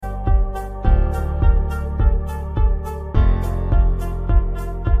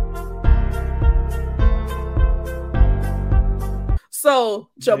So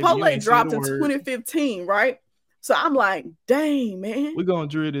Chipotle dropped in word. 2015, right? So I'm like, dang, man. We're going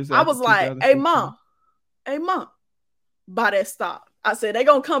to drill this I out. was like, hey, mom, buy that stock. I said, they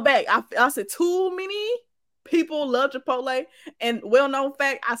going to come back. I said, too many people love Chipotle. And well-known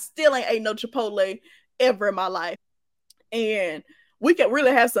fact, I still ain't ate no Chipotle ever in my life. And we could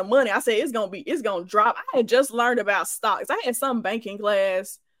really have some money. I said, it's going to drop. I had just learned about stocks. I had some banking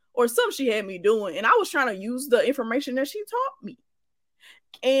class or something she had me doing. And I was trying to use the information that she taught me.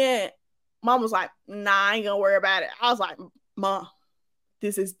 And mom was like, nah, I ain't gonna worry about it. I was like, Mom,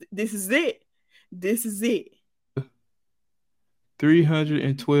 this is it. This is it.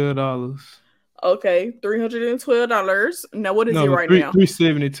 $312. Okay, $312. Now what is it right now?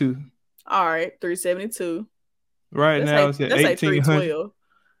 $372. All right, $372. Right now it's at $1,800.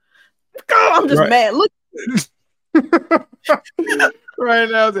 God, I'm just mad. Look. Right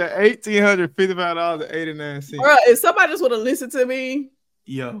now it's at $1,855.89. Bro, if somebody just would have listened to me.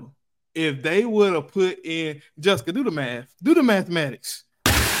 Yo, if they would have put in, Jessica, do the math. Do the mathematics.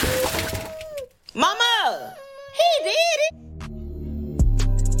 Mama, he did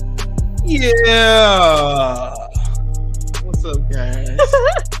it. Yeah. What's up, guys?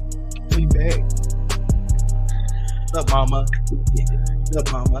 We back. Up, mama. He did it.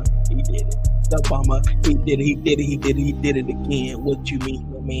 Up, mama. He did it. Up, mama. He did it. He did it. He did it. He did it again. What you mean,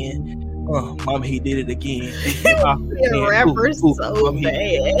 man? Mama, he did it again. The rapper's so mama,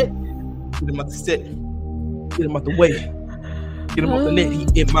 bad. Get him out the set. Get him out the way. Get him off the net. He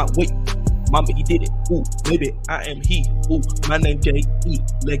in my way. Mama, he did it. Ooh, baby, I am he. Ooh, my name J.E.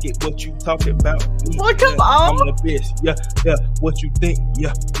 Leggett, what you talking about? What, come on? I'm the best. Yeah. What you think?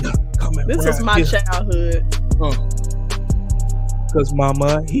 Yeah. Coming This is my childhood. Cause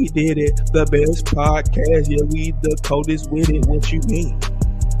mama, he did it. The best podcast. Yeah, we the coldest with it. What you mean?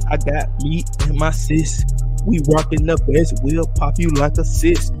 I got me and my sis. We rocking the best. We'll pop you like a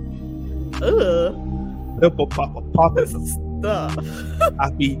sis. Pop it. Stuff. I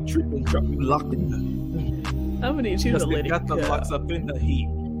be dripping, drop you locked in the. I'm gonna need you to let it got go. the locks up in the heat.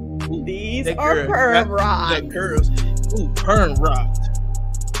 Ooh, these are perm rods. That girls. Ooh, perm rods.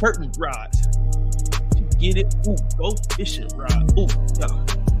 Curtain rods. You get it? Ooh, go fishing rod. Ooh, yeah.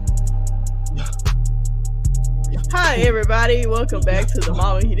 Hi everybody, welcome back to the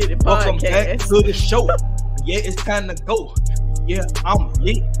Mama He Did It podcast. Welcome back to the show. Yeah, it's time to go. Yeah, I'm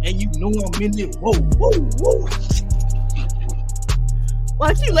lit, and you know I'm in it. Whoa.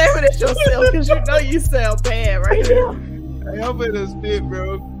 Like you laughing at yourself because you know you sound bad right now. Hey, I'm in a spit,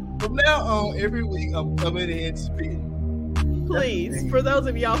 bro. From now on, every week I'm coming in spitting. Please, for those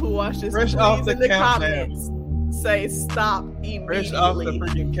of y'all who watch this, fresh please off the in the countdown. comments say stop immediately. Fresh off the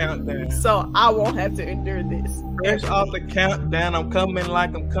freaking countdown. So I won't have to endure this. Fresh off the countdown, I'm coming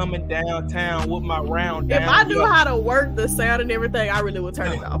like I'm coming downtown with my round down. If I knew how to work the sound and everything, I really would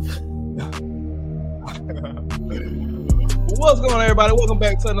turn it off. What's going on, everybody? Welcome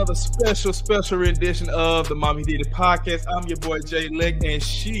back to another special rendition of the Mommy Did It podcast. I'm your boy Jay Leck, and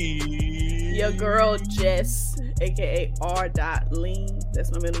she, your girl Jess, aka R.Lean.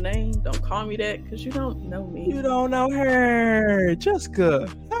 That's my middle name. Don't call me that because you don't know me. You don't know her, Jessica.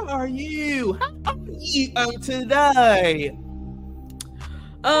 How are you? How are you today?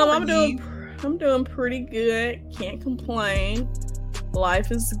 I'm doing pretty good. Can't complain.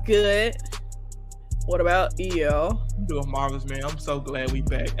 Life is good. What about you? I'm doing marvelous, man. I'm so glad we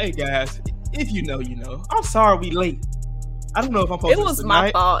back. Hey guys, if you know, you know. I'm sorry we late. I don't know if I'm supposed to. It was my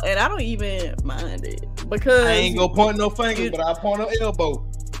fault, and I don't even mind it because I ain't gonna point no finger, but I point no elbow.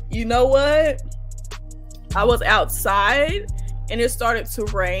 You know what? I was outside and it started to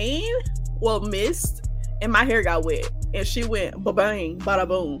rain. Well, mist, and my hair got wet, and she went ba-bang, bada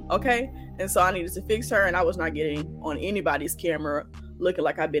boom. Okay, and so I needed to fix her, and I was not getting on anybody's camera looking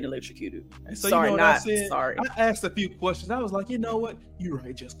like I've been electrocuted. So sorry, you know not I said? sorry. I asked a few questions. I was like, you know what? You're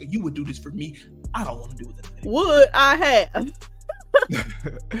right, Jessica. You would do this for me. I don't want to do it. Would I have?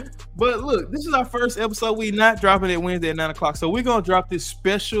 But look, this is our first episode. We're not dropping it Wednesday at 9 o'clock. So we're gonna drop this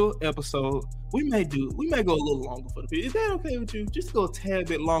special episode. We may go a little longer for the video. Is that okay with you? Just go a tad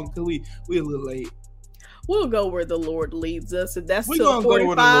bit longer because we a little late. We'll go where the Lord leads us. If that's we're till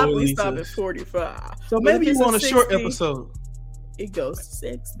 45, we stop at 45. So maybe you want a 60, short episode. It goes to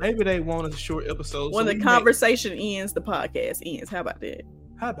 6. Maybe they want a short episode. When the conversation ends, the podcast ends. How about that?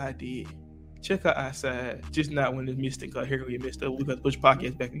 How about that? Check out outside. Just not when it's misty, because here we get messed up. We got to push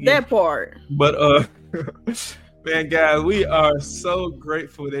podcast back again. That part. But man, guys, we are so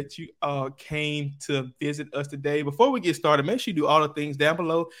grateful that you all came to visit us today. Before we get started, make sure you do all the things down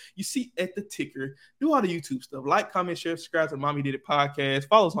below. You see at the ticker. Do all the YouTube stuff. Like, comment, share, subscribe to the Mommy Did It podcast.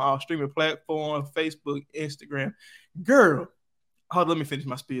 Follow us on all streaming platforms, Facebook, Instagram. Girl, hold on, let me finish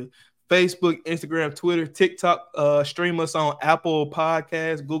my spiel. Facebook, Instagram, Twitter, TikTok. Stream us on Apple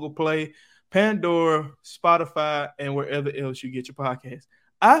Podcasts, Google Play, Pandora, Spotify, and wherever else you get your podcasts.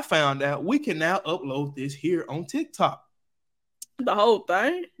 I found out we can now upload this here on TikTok. The whole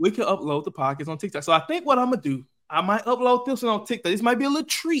thing? We can upload the podcast on TikTok. So I think what I'm going to do, I might upload this one on TikTok. This might be a little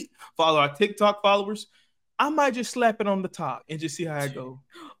treat for all our TikTok followers. I might just slap it on the top and just see how it goes.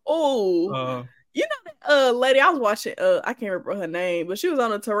 Oh, you know that lady I was watching, I can't remember her name, but she was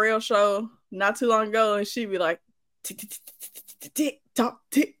on a Terrell show not too long ago, and she'd be like, tick tock,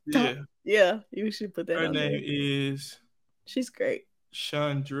 tick tock. Yeah, you should put that on there. Her name is... She's great.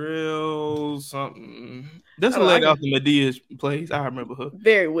 Chandrell something. That's a lady off the Medea's plays. I remember her.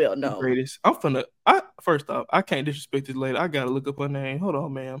 Very well known. Greatest. First off, I can't disrespect this lady. I gotta look up her name. Hold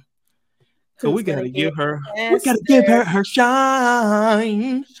on, ma'am. So we gotta give her her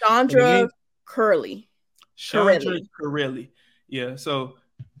shine. Chandra Curley. Chandra Curley. Yeah, so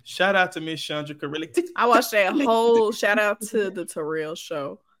shout out to Miss Chandra Curley. I watched that whole shout out to the Terrell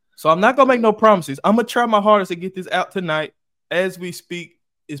show. So I'm not gonna make no promises. I'm gonna try my hardest to get this out tonight. As we speak,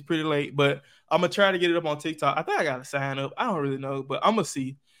 it's pretty late, but I'm gonna try to get it up on TikTok. I think I gotta sign up. I don't really know, but I'm gonna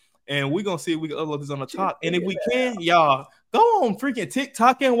see. And we're gonna see if we can upload this on the top. And if we can, y'all go on freaking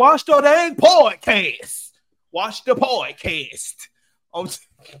TikTok and watch the dang podcast. Watch the podcast.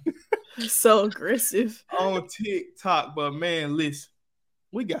 So aggressive. On TikTok. But man, listen,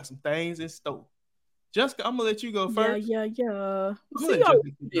 we got some things in store. Jessica, I'm gonna let you go first. Yeah.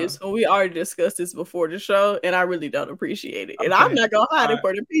 We already discussed this before the show, and I really don't appreciate it. And I'm not gonna hide it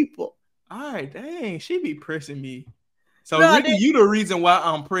for the people. All right, dang, she be pressing me. So really, you the reason why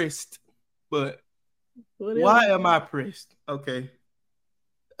I'm pressed. But why am I pressed? Okay.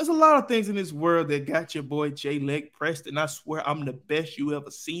 There's a lot of things in this world that got your boy Jay Leg pressed, and I swear I'm the best you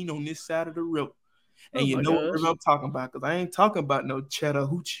ever seen on this side of the river. And you know what I'm talking about, because I ain't talking about no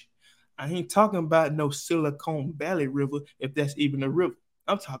Chattahoochee. I ain't talking about no Silicon Valley River, if that's even a river.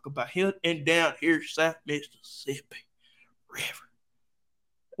 I'm talking about here and down here, South Mississippi River.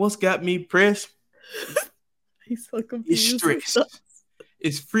 What's got me pressed? He's so confused. It's stress.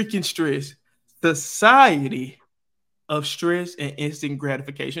 It's freaking stress. Society of stress and instant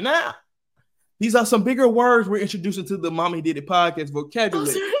gratification. Now, these are some bigger words we're introducing to the Mommy Did It podcast vocabulary.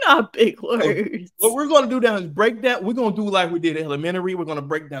 Those are not big words. So what we're going to do now is break down. We're going to do like we did elementary. We're going to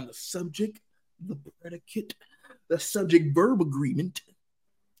break down the subject, the predicate, the subject-verb agreement,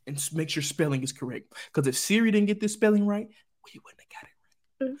 and make sure spelling is correct. Because if Siri didn't get this spelling right, we wouldn't have got it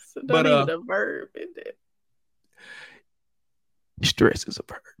right. It's not even a verb, is it? Stress is a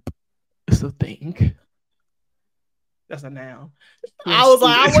verb. It's a thing. That's a noun. I was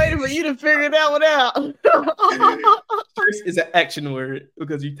like, I'm waiting for you to figure that one out. Stress is an action word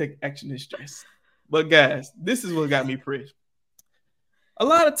because you take action in stress. But guys, this is what got me pressed. A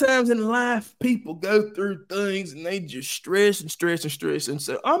lot of times in life, people go through things and they just stress. And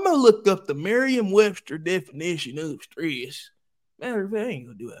so I'm going to look up the Merriam-Webster definition of stress. Matter of fact, I ain't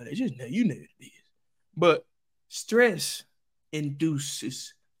going to do that. Just know you know what it is. But stress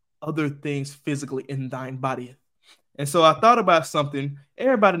induces other things physically in thine body. And so I thought about something.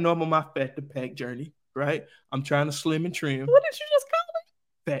 Everybody know I'm on my fat to pack journey, right? I'm trying to slim and trim. What did you just call it?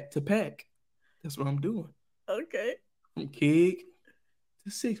 Fat to pack. That's what I'm doing. Okay. From keg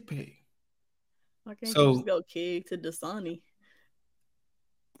to six pack. I can't just go keg to Dasani.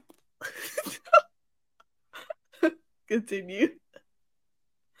 Continue.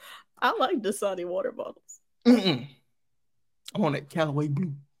 I like Dasani water bottles. I'm on that Callaway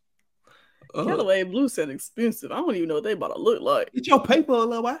Blue. Callaway Blue sound expensive. I don't even know what they about to look like. Get your paper,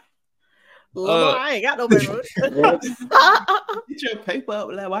 little boy. I ain't got no paper. Get your paper up,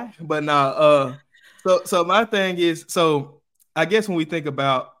 little boy. But nah, so my thing is, so I guess when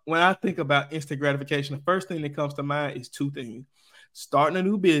I think about instant gratification, the first thing that comes to mind is two things. Starting a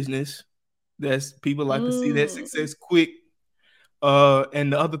new business. That's people like to see that success quick.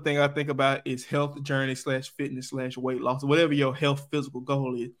 And the other thing I think about is health journey / fitness / weight loss, whatever your health physical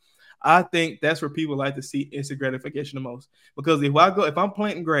goal is. I think that's where people like to see instant gratification the most. Because if I'm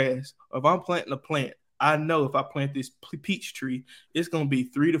planting grass or if I'm planting a plant, I know if I plant this peach tree, it's going to be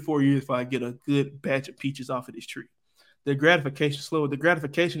 3 to 4 years before I get a good batch of peaches off of this tree. The gratification is slower. The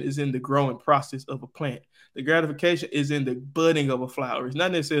gratification is in the growing process of a plant. The gratification is in the budding of a flower. It's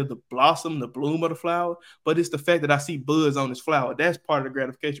not necessarily the blossom, the bloom of the flower, but it's the fact that I see buds on this flower. That's part of the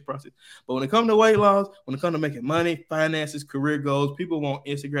gratification process. But when it comes to weight loss, when it comes to making money, finances, career goals, people want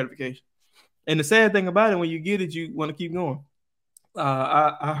instant gratification. And the sad thing about it, when you get it, you want to keep going.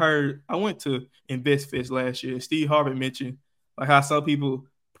 I went to InvestFest last year. Steve Harvey mentioned like how some people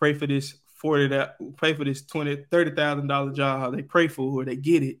pray for this pay for this $20,000-$30,000 job. They pray for it, they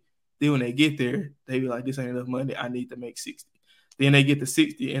get it. Then when they get there, they be like, this ain't enough money. I need to make 60. Then they get to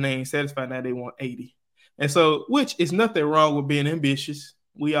 60 and they ain't satisfied. Now they want 80. And so, which is nothing wrong with being ambitious.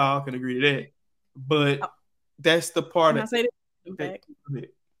 We all can agree to that. But that's the part Can I say this?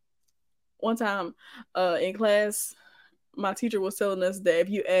 One time in class, my teacher was telling us that if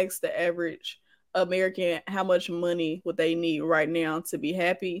you ask the average American how much money would they need right now to be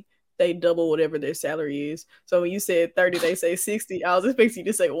happy, they double whatever their salary is. So when you said 30, they say 60. I was expecting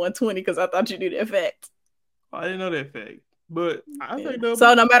you to say 120 because I thought you knew that fact. I didn't know that fact. But I think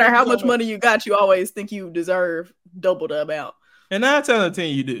so no matter how much money you got, you always think you deserve double the amount. And 9 times out of 10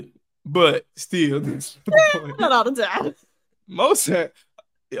 you do. But still, not all the time. Most okay,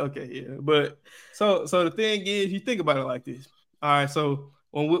 yeah. But so the thing is, you think about it like this. All right, so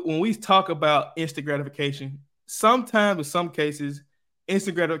when we talk about instant gratification, sometimes in some cases,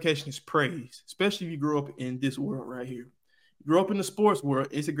 instant gratification is praise, especially if you grew up in this world right here. You grew up in the sports world,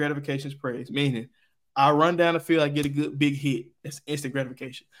 instant gratification is praise, meaning I run down the field, I get a good big hit. That's instant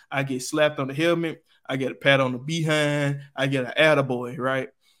gratification. I get slapped on the helmet, I get a pat on the behind, I get an attaboy, right?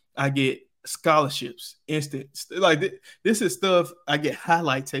 I get scholarships, instant. Like this is stuff, I get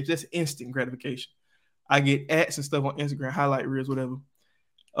highlight tapes. That's instant gratification. I get ads and stuff on Instagram, highlight reels, whatever.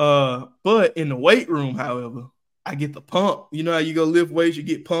 But in the weight room, however, I get the pump. You know how you go lift weights, you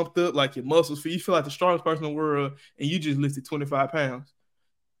get pumped up, like your muscles. You feel like the strongest person in the world, and you just lifted 25 pounds.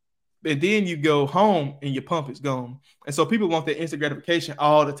 And then you go home and your pump is gone. And so people want that instant gratification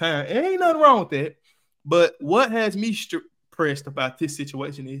all the time. And ain't nothing wrong with that. But what has me stressed about this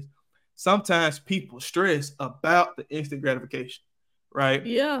situation is sometimes people stress about the instant gratification, right?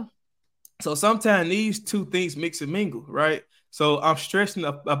 Yeah. So sometimes these two things mix and mingle, right? So I'm stressing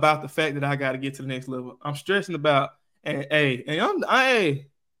about the fact that I got to get to the next level. I'm stressing about, I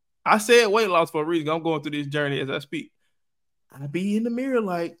said weight loss for a reason. I'm going through this journey as I speak. I be in the mirror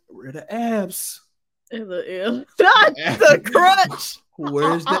like, where the abs? The crunch.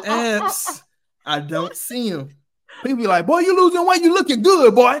 Where's the abs? I don't see them. People be like, boy, you losing weight. You looking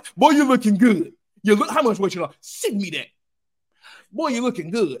good, boy. Boy, you looking good. You look. How much weight you lost? Send me that. Boy, you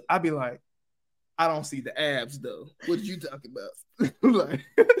looking good. I be like, I don't see the abs though. What you talking about? Like,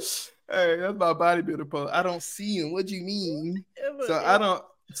 hey, that's my bodybuilder post. I don't see them. What do you mean? So I don't.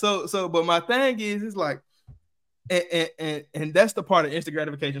 So, but my thing is, it's like, and that's the part of instant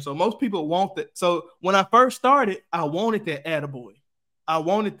gratification. So most people want that. So when I first started, I wanted that attaboy. I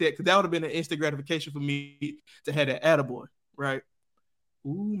wanted that because that would have been an instant gratification for me to have that attaboy, right?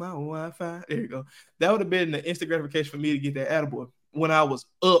 Ooh, my Wi-Fi. There you go. That would have been the instant gratification for me to get that attaboy when I was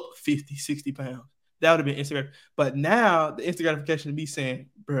up 50, 60 pounds. That would have been instant. But now the instant gratification to me saying,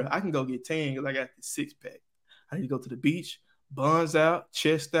 bro, I can go get 10 because I got the 6-pack. I need to go to the beach, buns out,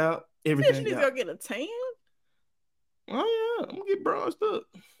 chest out, everything. You need to go get a tan? Oh yeah, I'm gonna get bronzed up.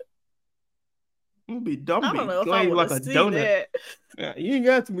 I'm gonna be dumb. I don't know if I want to see donut. That. Yeah, you ain't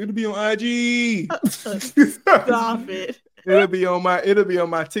got to. It'll be on IG. Stop it. It'll be on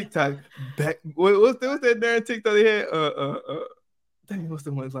my TikTok. What's that darn TikTok they had? Dang, what's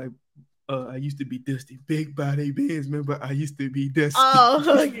the one? It's like, I used to be Dusty, big body bands. Remember, I used to be Dusty.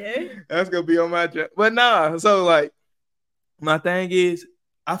 Oh, okay. That's gonna be on my job. But nah. So like, my thing is,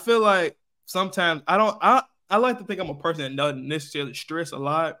 I feel like sometimes I like to think I'm a person that doesn't necessarily stress a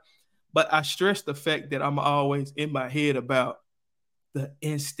lot, but I stress the fact that I'm always in my head about the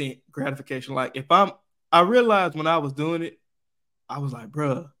instant gratification. Like I realized when I was doing it, I was like,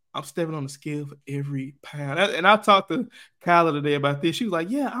 bruh, I'm stepping on the scale for every pound. And I talked to Kyla today about this. She was like,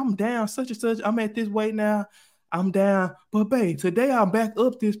 yeah, I'm down such and such. I'm at this weight now. I'm down. But babe, today I'm back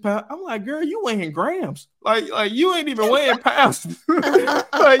up this pound. I'm like, girl, you weighing grams. Like you ain't even weighing pounds.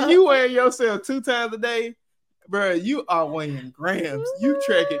 Like you weighing yourself 2 times a day. Bro, you are weighing grams. You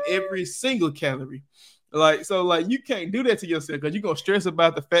tracking every single calorie. So you can't do that to yourself because you're going to stress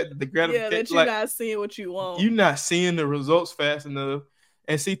about the fact that the gratification. Yeah, that you're not seeing what you want. You're not seeing the results fast enough.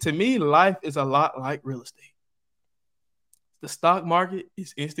 And see, to me, life is a lot like real estate. The stock market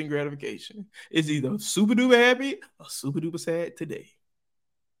is instant gratification. It's either super duper happy or super duper sad today.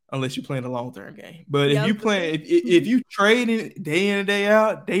 Unless you're playing a long-term game. But if you trading day in and day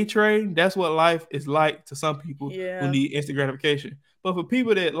out, day trading, that's what life is like to some people who need instant gratification. But for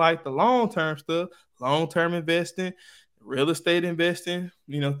people that like the long-term stuff, long-term investing, real estate investing,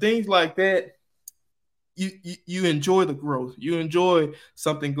 things like that, you enjoy the growth. You enjoy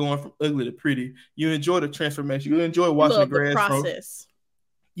something going from ugly to pretty. You enjoy the transformation. You enjoy watching the grass grow.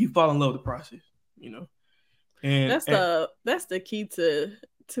 You fall in love with the process, And that's the key to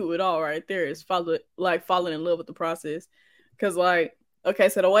it all right there is falling in love with the process. Because like Okay,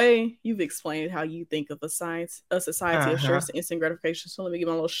 so the way you've explained how you think of a society of stress and instant gratification. So let me give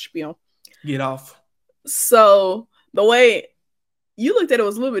my little spiel. Get off. So the way you looked at it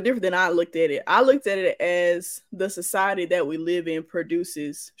was a little bit different than I looked at it. I looked at it as the society that we live in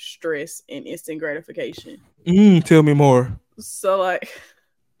produces stress and instant gratification. Tell me more. So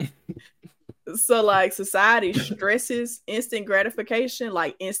like society stresses instant gratification,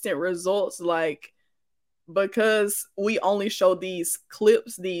 like instant results, like because we only show these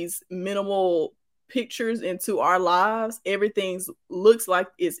clips, these minimal pictures into our lives, everything looks like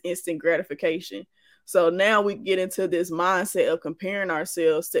it's instant gratification. So now we get into this mindset of comparing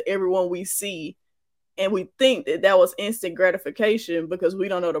ourselves to everyone we see, and we think that that was instant gratification because we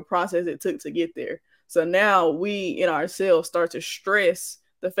don't know the process it took to get there. So now we in ourselves start to stress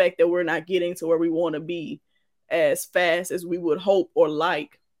the fact that we're not getting to where we want to be as fast as we would hope or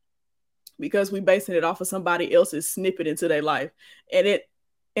like, because we're basing it off of somebody else's snippet into their life. And it,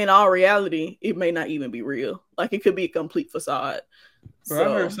 in all reality, it may not even be real. Like, it could be a complete facade. Bro,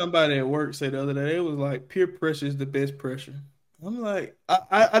 I heard somebody at work say the other day, it was like peer pressure is the best pressure. I'm like,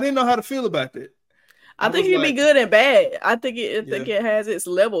 I didn't know how to feel about that. I think it can be good and bad. I think it has its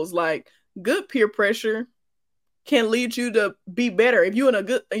levels. Like, good peer pressure can lead you to be better. If you're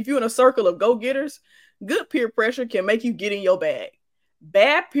in a circle of go-getters, good peer pressure can make you get in your bag.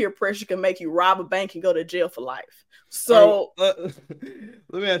 Bad peer pressure can make you rob a bank and go to jail for life. So let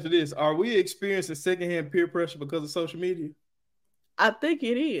me ask you this. Are we experiencing secondhand peer pressure because of social media? I think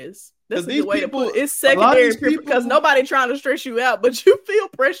it is. That's a good way to put it. It's secondary peer because nobody trying to stress you out, but you feel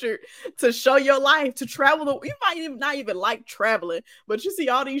pressured to show your life, to travel. You might not even like traveling, but you see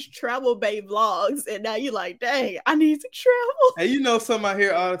all these travel babe vlogs, and now you're like, dang, I need to travel. Hey, you know something I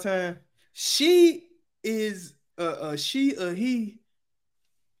hear all the time? She is he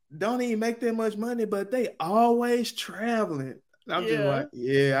don't even make that much money, but they always traveling. I'm just like,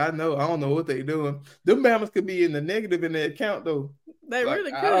 yeah, I know. I don't know what they doing. Them mamas could be in the negative in their account though. They like,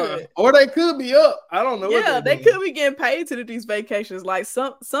 really could. Or they could be up. I don't know. Yeah, they could be getting paid to do these vacations. Like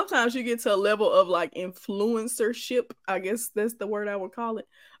sometimes you get to a level of like influencership. I guess that's the word I would call it.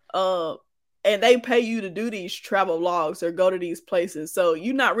 And they pay you to do these travel vlogs or go to these places. So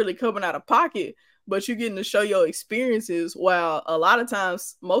you're not really coming out of pocket, but you're getting to show your experiences. While a lot of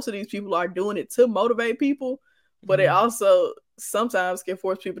times, most of these people are doing it to motivate people, but it also sometimes can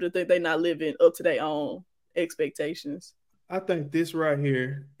force people to think they're not living up to their own expectations. I think this right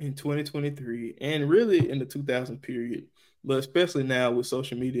here in 2023 and really in the 2000 period, but especially now with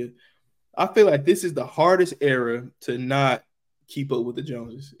social media, I feel like this is the hardest era to not keep up with the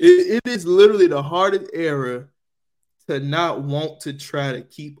Joneses. It is literally the hardest era to not want to try to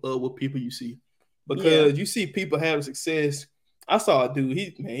keep up with people you see, because you see people having success. I saw a dude,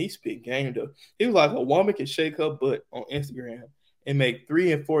 he spit game though. He was like, a woman can shake her butt on Instagram and make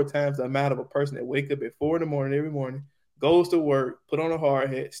 3 and 4 times the amount of a person that wake up at 4 a.m. every morning, goes to work, put on a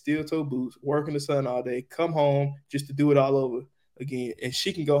hard hat, steel-toe boots, work in the sun all day, come home just to do it all over again. And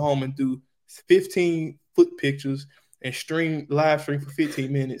she can go home and do 15-foot pictures and live stream for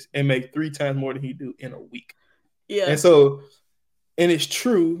 15 minutes and make 3 times more than he do in a week. Yeah. And so, and it's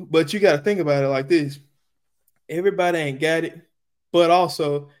true, but you got to think about it like this. Everybody ain't got it, but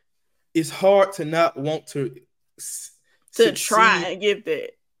also it's hard to not want to try and get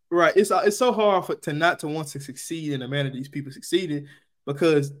that. Right. It's so hard to not to want to succeed in the manner these people succeeded,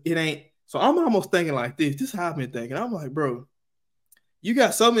 because it ain't. So I'm almost thinking like this. This is how I've been thinking. I'm like, bro, you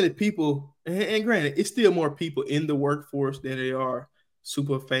got so many people, and granted, it's still more people in the workforce than they are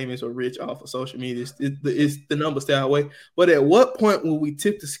super famous or rich off of social media. It's the numbers stay away. But at what point will we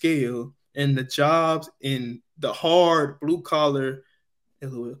tip the scale and the jobs in the hard blue collar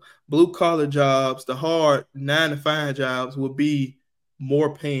jobs, the hard 9-to-5 jobs will be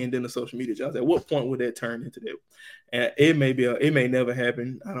more paying than the social media jobs? At what point would that turn into that? And it may never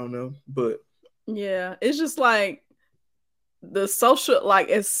happen. I don't know, but yeah, it's just like the social, like,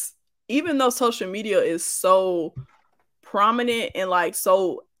 it's, even though social media is so prominent and like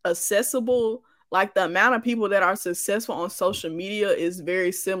so accessible, like the amount of people that are successful on social media is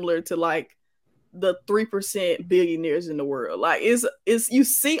very similar to like the 3% billionaires in the world. Like it's you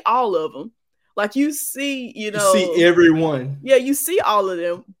see all of them. Like you see, you see everyone. Yeah, you see all of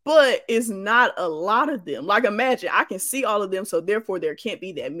them, but it's not a lot of them. Like imagine I can see all of them, so therefore there can't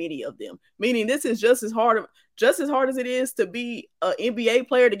be that many of them. Meaning this is just as hard as it is to be an NBA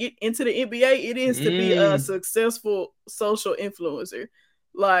player, to get into the NBA, it is to be a successful social influencer.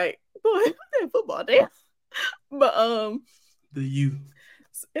 Like, boy, that football damn. But the you.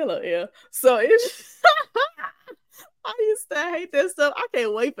 LOL. So it's I used to hate that stuff. I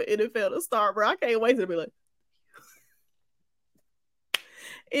can't wait for NFL to start, bro. I can't wait to be like,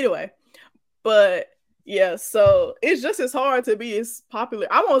 Anyway, but yeah, so it's just as hard to be as popular.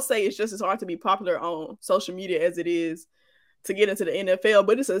 I won't say it's just as hard to be popular on social media as it is to get into the NFL,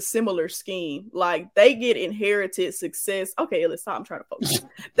 but it's a similar scheme. Like they get inherited success. Okay, let's stop. I'm trying to focus.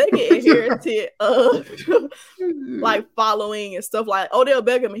 They get inherited like following and stuff. Like Odell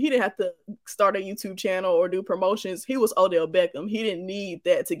Beckham, he didn't have to start a YouTube channel or do promotions. He was Odell Beckham. He didn't need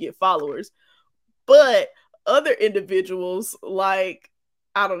that to get followers. But other individuals, like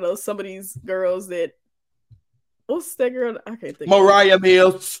I don't know, some of these girls that what's that girl? I can't think. Mariah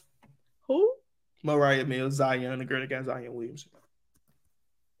Mills. Who? Mariah Mills, Zion, the girl that got Zion Williamson.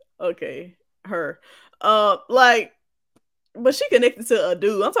 Okay, her. Like, but she connected to a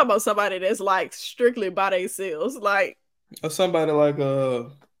dude. I'm talking about somebody that's like strictly by themselves. Like, or somebody like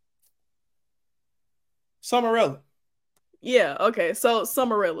Summerella. Yeah, okay. So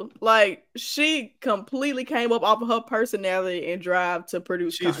Summerella, like she completely came up off of her personality and drive to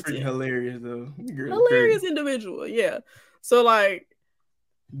produce She's content. freaking hilarious though. Hilarious individual, yeah. So like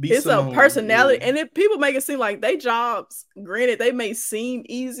it's a personality, and then people make it seem like they jobs, granted, they may seem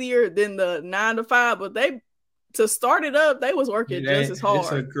easier than the 9 to 5, but they to start it up, they was working just as hard.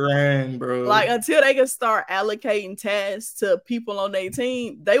 It's a grind, bro. Like until they could start allocating tasks to people on their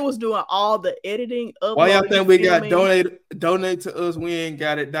team, they was doing all the editing. Why y'all think we got donate to us? We ain't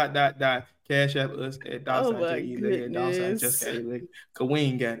got it. ... Cash App us at $. Cause we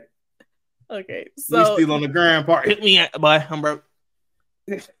ain't got it. Okay, so we still on the grind part. Hit me, boy. I'm broke.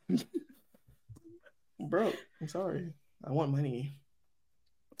 Bro, I'm sorry. I want money.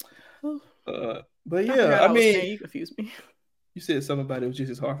 But yeah, I mean, you confused me. You said something about it was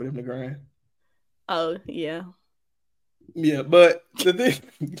just as hard for them to grind. Oh yeah, yeah. But the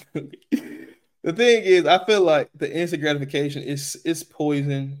thing is, I feel like the instant gratification is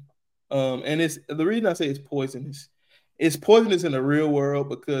poison. And it's the reason I say it's poisonous. It's poisonous in the real world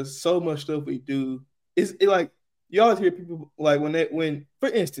because so much stuff we do is like you always hear people like when for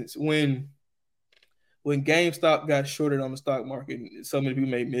instance when GameStop got shorted on the stock market, so many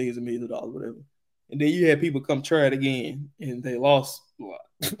people made millions and millions of dollars, whatever. And then you had people come try it again and they lost a lot.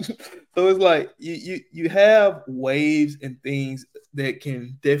 So it's like you have waves and things that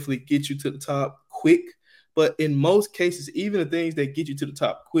can definitely get you to the top quick. But in most cases, even the things that get you to the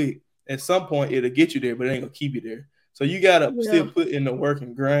top quick, at some point it'll get you there, but it ain't gonna keep you there. So you gotta still put in the work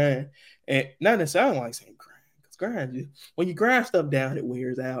and grind. And not necessarily like saying grind, because grind, when you grind stuff down, it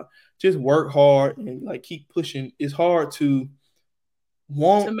wears out. Just work hard and like keep pushing. It's hard to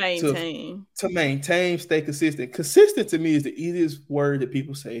maintain, stay consistent. Consistent to me is the easiest word that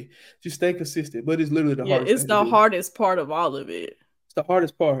people say. Just stay consistent, but it's literally the hardest. It's the hardest part of all of it. It's the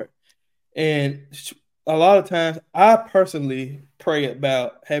hardest part, and a lot of times I personally pray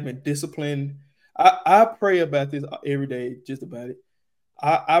about having discipline. I pray about this every day, just about it.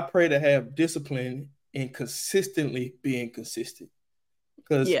 I pray to have discipline and consistently being consistent.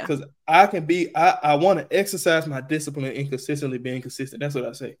 Because I want to exercise my discipline and consistently being consistent. That's what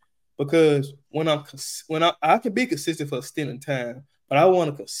I say. Because when I can be consistent for a stint in time, but I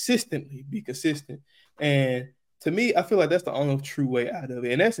want to consistently be consistent. And to me, I feel like that's the only true way out of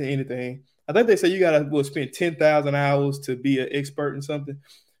it. And that's in anything. I think they say you gotta spend 10,000 hours to be an expert in something.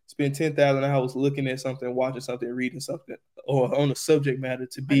 Spend 10,000 hours looking at something, watching something, reading something, or on a subject matter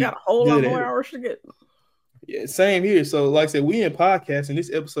to be. I got a whole lot more hours to get. Yeah, same here. So, like I said, we in podcasting.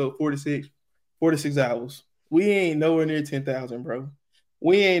 This episode 46 hours. We ain't nowhere near 10,000, bro.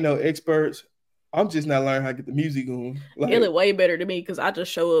 We ain't no experts. I'm just not learning how to get the music going. Like, it look way better to me because I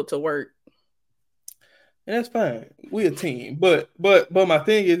just show up to work. And that's fine. We a team. But my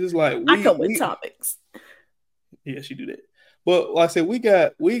thing is like I come with topics. Yeah, she do that. But like I said, we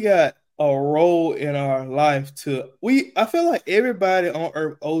got a role in our life I feel like everybody on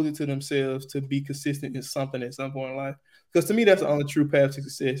earth owes it to themselves to be consistent in something at some point in life. Because to me, that's the only true path to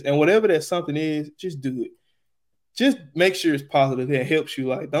success. And whatever that something is, just do it. Just make sure it's positive and helps you.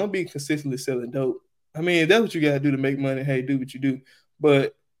 Like, don't be consistently selling dope. I mean, if that's what you got to do to make money, hey, do what you do.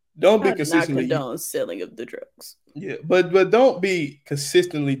 But don't be consistently condone selling of the drugs. Yeah, but don't be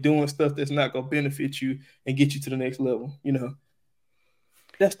consistently doing stuff that's not going to benefit you and get you to the next level. You know,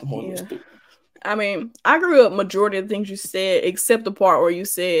 that's the moral story. I mean, I agree with majority of the things you said, except the part where you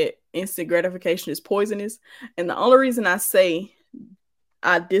said instant gratification is poisonous. And the only reason I say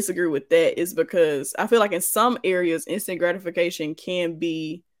I disagree with that is because I feel like in some areas, instant gratification can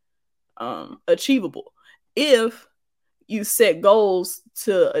be achievable if you set goals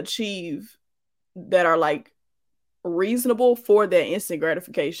to achieve that are like reasonable for that instant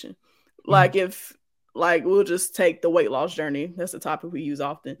gratification. Like if, like, we'll just take the weight loss journey. That's the topic we use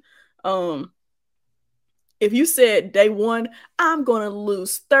often. if you said day one, I'm gonna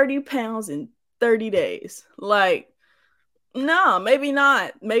lose 30 pounds in 30 days, like, no, maybe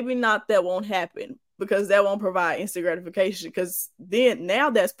not. Maybe not. That won't happen because that won't provide instant gratification. Because then now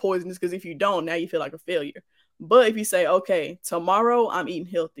that's poisonous. Because if you don't, now you feel like a failure. But if you say, okay, tomorrow I'm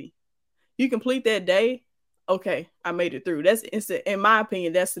eating healthy, you complete that day. Okay, I made it through. That's instant. In my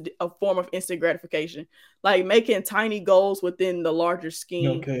opinion, that's a form of instant gratification. Like making tiny goals within the larger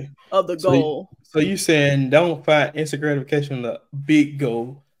scheme of the goal. So you saying don't find instant gratification in the big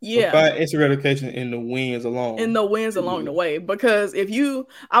goal, but find instant gratification in the wins along. In the wins along the way. Because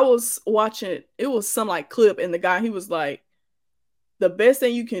I was watching, it was some like clip, and the guy, he was like, the best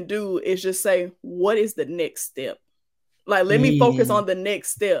thing you can do is just say, what is the next step? Like, let me focus on the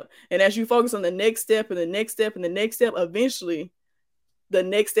next step. And as you focus on the next step and the next step and the next step, eventually the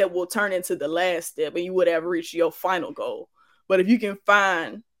next step will turn into the last step and you would have reached your final goal. But if you can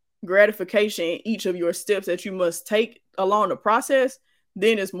find gratification in each of your steps that you must take along the process,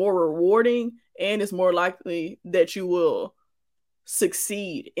 then it's more rewarding and it's more likely that you will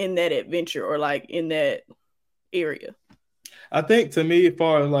succeed in that adventure or like in that area. I think to me, as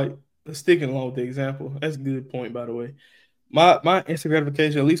far as like sticking along with the example, that's a good point, by the way. My instant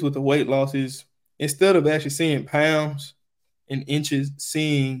gratification, at least with the weight loss, is instead of actually seeing pounds and inches,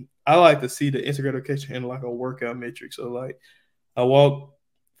 I like to see the instant gratification in like a workout metric. So like I walked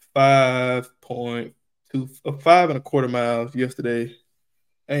 5.25 miles yesterday.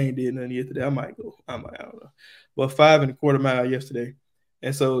 I ain't did nothing yesterday. I don't know. But 5.25 miles yesterday.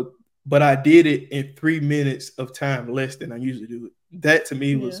 And so, but I did it in 3 minutes of time less than I usually do it. That to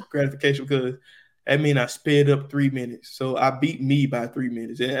me was gratification because I mean I sped up 3 minutes. So I beat me by 3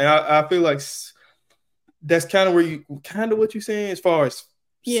 minutes. And I feel like that's kind of what you're saying as far as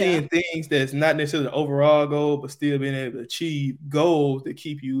seeing things that's not necessarily the overall goal, but still being able to achieve goals that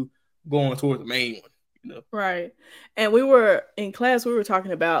keep you going towards the main one. You know? Right. And we were in class, we were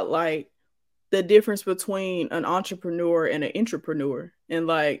talking about like the difference between an entrepreneur and an intrapreneur. And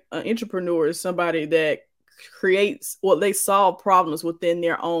like an intrapreneur is somebody that creates, they solve problems within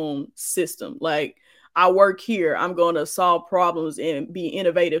their own system. Like I work here, I'm going to solve problems and be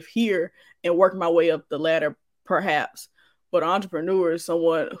innovative here and work my way up the ladder, perhaps. But an entrepreneur is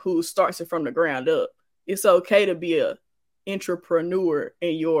someone who starts it from the ground up. It's okay to be an intrapreneur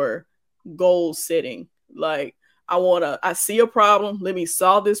in your goal setting. Like I see a problem, let me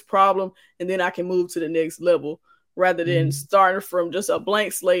solve this problem, and then I can move to the next level rather than starting from just a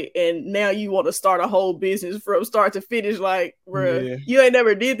blank slate and now you want to start a whole business from start to finish. Like, bruh, you ain't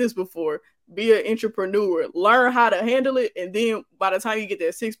never did this before. Be an entrepreneur, learn how to handle it, and then by the time you get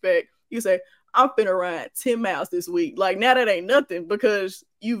that six pack, you say, I'm finna run 10 miles this week. Like now that ain't nothing because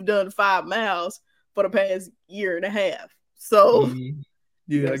you've done 5 miles for the past year and a half. So I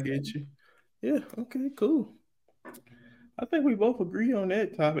get you. Yeah, okay, cool. I think we both agree on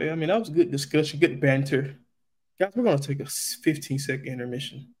that topic. I mean, that was a good discussion, good banter. Guys, we're going to take a 15-second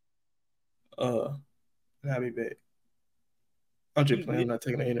intermission. And I'll be back. I'm just playing. I'm not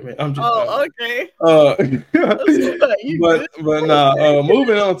taking an intermission. I'm just okay.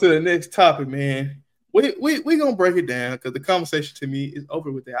 Moving on to the next topic, man. We going to break it down because the conversation to me is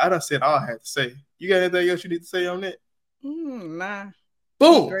over with that. I done said all I had to say. You got anything else you need to say on that? Nah.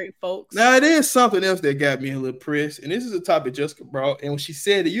 Boom. Great, folks. Now, it is something else that got me a little pressed, and this is a topic Jessica brought. And when she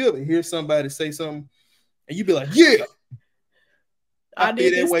said it, you ever hear somebody say something, and you be like, "Yeah, I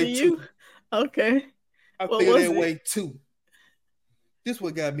did that way too." Okay, I feel that way too. This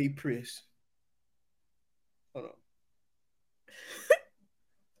what got me pressed. Hold on.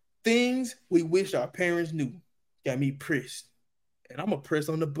 Things we wish our parents knew got me pressed, and I'm gonna press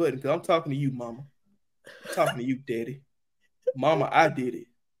on the button because I'm talking to you, Mama. I'm talking to you, Daddy. Mama, I did it.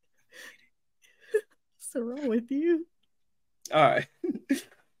 What's wrong with you? All right.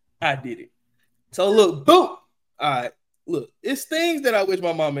 I did it. So look, boom. All right. Look, it's things that I wish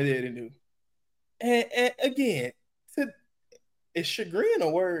my mom and daddy knew. And again, is chagrin a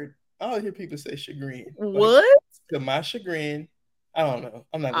word? I don't hear people say chagrin. What? To my chagrin, I don't know.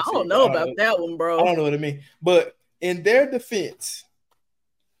 I'm not. I don't know about that one, bro. I don't know what it means. But in their defense,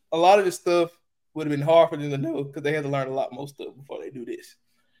 a lot of this stuff would have been hard for them to know because they had to learn a lot more stuff before they do this.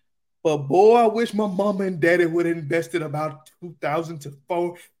 But boy, I wish my mama and daddy would have invested about $2,000 to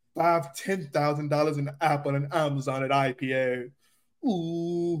 $10,000 in Apple and Amazon at IPO.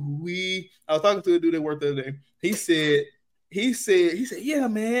 Ooh, I was talking to a dude at work the other day. He said, yeah,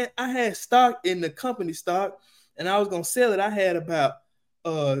 man, I had stock in the company stock and I was gonna sell it. I had about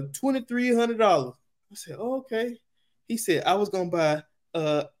 $2,300. I said, oh, okay. He said I was gonna buy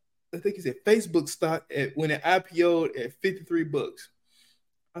I think he said Facebook stock when it IPO'd at $53.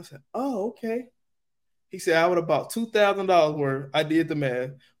 I said, oh, okay. He said I would have bought $2,000 worth. I did the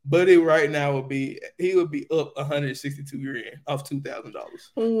math. Buddy right now he would be up 162 grand off $2,000.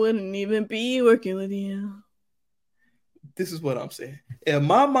 Wouldn't even be working with you. This is what I'm saying. If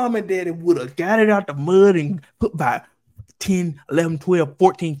my mom and daddy would have got it out the mud and put about 10, 11, 12,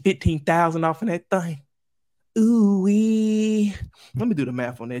 14, 15,000 off in that thing. Ooh wee. Let me do the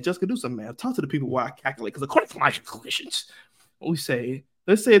math on that. Jessica, do some math. Talk to the people while I calculate. Because according to my calculations, let's say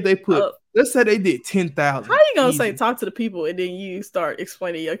they put, let's say they did 10,000. How you gonna say talk to the people and then you start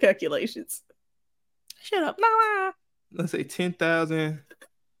explaining your calculations? Shut up. Nah. Let's say 10,000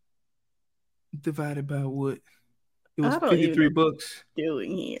 divided by what? It was $53.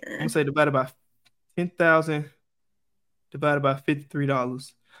 Doing here. I'm gonna say divided by 10,000 divided by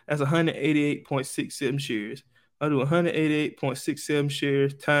 $53. That's 188.67 shares. I'll do 188.67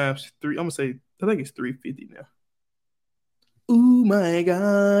 shares times 3. I'm gonna say I think it's 350 now. Oh my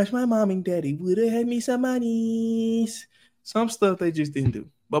gosh, my mom and daddy would have had me some monies. Some stuff they just didn't do.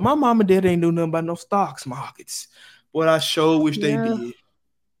 But my mom and daddy ain't do nothing about no stocks markets. But I sure wish they did.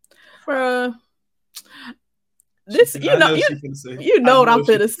 Bruh. This, you know what I'm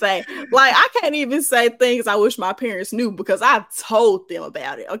finna say. Like, I can't even say things I wish my parents knew because I told them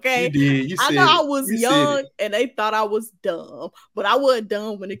about it. Okay, you did. I know I was young and they thought I was dumb, but I wasn't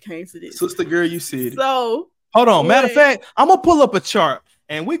dumb when it came to this. Sister girl, you said so. Hold on. Matter of fact, I'm gonna pull up a chart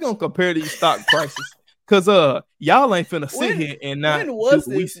and we're gonna compare these stock prices because y'all ain't finna sit here and not. When was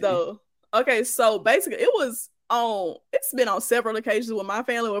this though? Okay, so basically, it's been on several occasions with my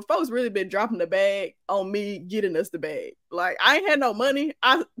family where folks really been dropping the bag on me getting us the bag. Like, I ain't had no money.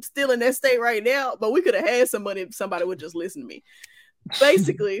 I'm still in that state right now, but we could have had some money if somebody would just listen to me.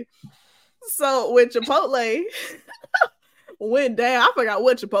 Basically, so when Chipotle went down, I forgot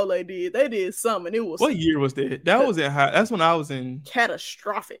what Chipotle did. They did something. It was what year was that? That was in high. That's when I was in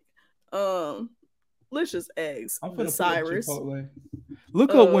catastrophic. Licious eggs. Cyrus.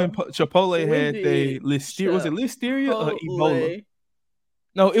 Look up when Chipotle had the Listeria. Was it Listeria or Ebola?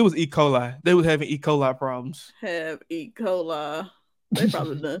 No, it was E. coli. They was having E. coli problems. Have E. coli. They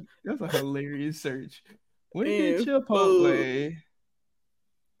probably done. That's a hilarious search. When did Chipotle?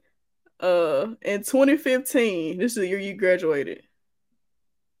 In 2015. This is the year you graduated.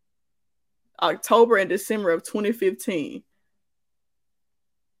 October and December of 2015.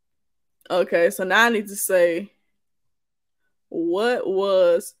 Okay, so now I need to say, what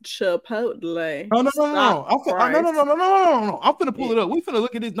was Chipotle? No. I'm finna pull it up. We finna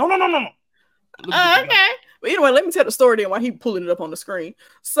look at this. No. Okay. But anyway, let me tell the story then while he pulling it up on the screen.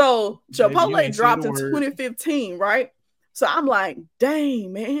 So Chipotle dropped in 2015, right? So I'm like,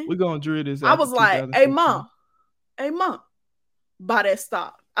 dang, man. We're gonna drill this. I was like, hey mom, buy that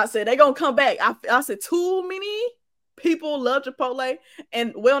stock. I said they gonna come back. I said too many people love Chipotle,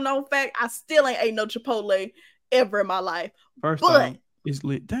 and well-known fact, I still ain't ate no Chipotle ever in my life. First time it's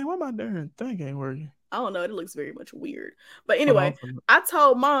lit. Dang, why my darn thing ain't working? I don't know. It looks very much weird. But anyway, I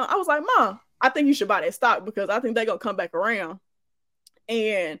told mom, I was like, Mom, I think you should buy that stock because I think they're gonna come back around,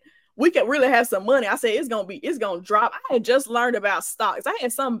 and we can really have some money. I said it's gonna drop. I had just learned about stocks. I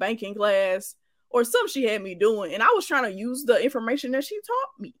had some banking class or some she had me doing, and I was trying to use the information that she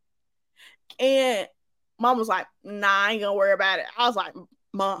taught me, and Mom was like, nah, I ain't gonna worry about it. I was like,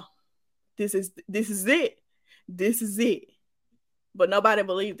 Mom, this is it. This is it. But nobody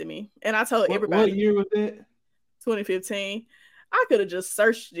believed in me. And I told everybody. What year was that? 2015. I could have just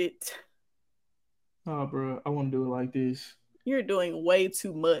searched it. Oh, bro, I want to do it like this. You're doing way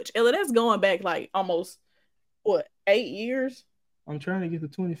too much. Ella, that's going back like almost, 8 years? I'm trying to get to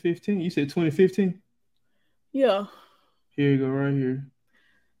 2015. You said 2015? Yeah. Here you go, right here.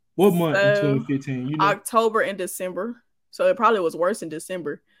 What month in 2015? You know? October and December. So it probably was worse in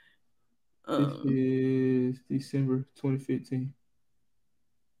December. This is December 2015.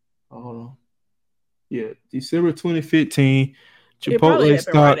 Hold on. Yeah, December 2015. Chipotle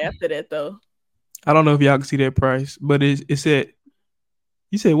stock. Right after that, though. I don't know if y'all can see that price, but it said.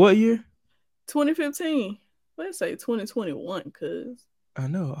 You said what year? 2015. Let's say 2021, cause. I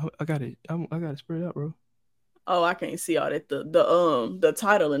know. I got it. I got it spread out, bro. Oh, I can't see all that. The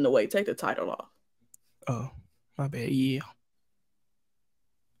title in the way. Take the title off. Oh, my bad. Yeah.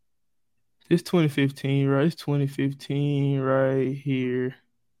 It's 2015, right? It's 2015 right here.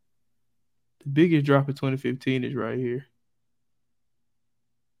 The biggest drop in 2015 is right here.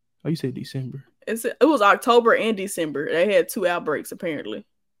 Oh, you said December. It was October and December. They had 2 outbreaks, apparently.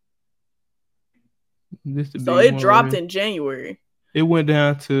 So it dropped in January. It went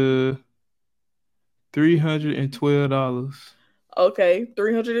down to $312. Okay,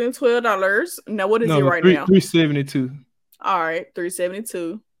 $312. Now, what is it right now? $372. All right,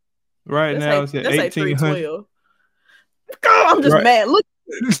 $372. Right now it's at let's say 1,800. 312. God, I'm just Right. mad. Look,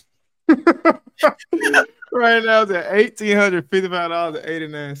 Right now it's at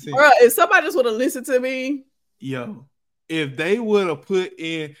 $1,855.89. bro, if somebody just would have listened to me, Yo, if they would have put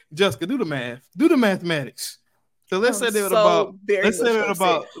in Jessica, do the math, do the mathematics. So let's say they would about. Let's say they would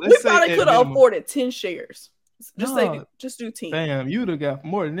about. We probably could have afforded 10 shares. Just do 10. Damn, you would have got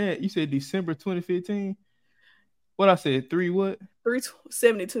more than that. You said December 2015. What I said,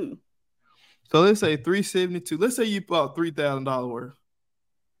 372. So let's say 372. Let's say you bought $3,000 worth.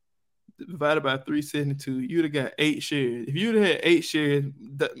 Divided by 372, you'd have got 8 shares. If you'd have had 8 shares,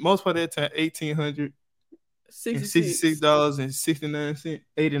 most part of that time, $1,866.69,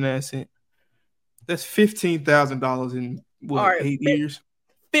 89 cents. That's $15,000 in what, 8 years?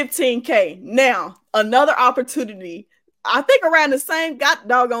 15K. Now, another opportunity. I think around the same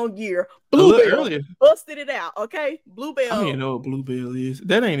doggone year, Bluebell busted it out. Okay, Bluebell. I don't even know what Bluebell is.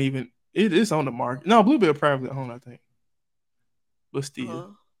 That ain't even. It is on the market. No, Bluebell privately owned, I think. But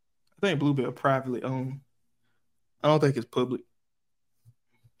still, I think Bluebell privately owned. I don't think it's public.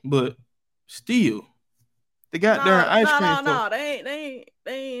 But still, they got their ice cream. No,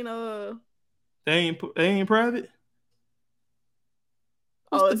 they ain't private.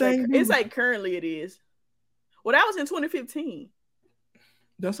 It's like currently it is. Well, that was in 2015.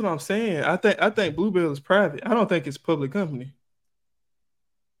 That's what I'm saying. I think Bluebell is private. I don't think it's a public company.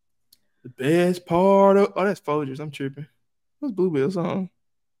 The best part of that's Folgers. I'm tripping. What's Bluebell's song?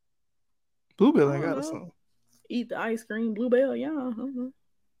 Bluebell ain't got a song. Eat the ice cream, Bluebell, yeah.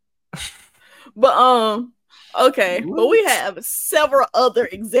 But okay, what? But we have several other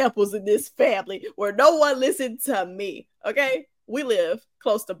examples in this family where no one listened to me. Okay, we live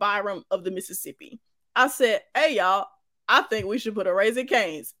close to Byram of the Mississippi. I said, hey y'all, I think we should put a Raising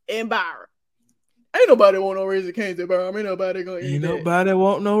Cane's in Byram. Ain't nobody want no Raising Cane's in Byram. Ain't nobody gonna eat that. Nobody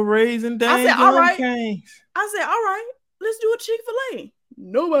want no Raising Cane's. I said, all right, let's do a Chick-fil-A.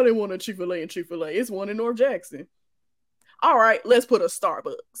 Nobody want a Chick-fil-A in Chick-fil-A. It's one in North Jackson. All right, let's put a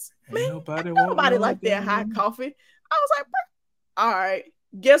Starbucks. Man, nobody like that hot coffee. I was like, all right,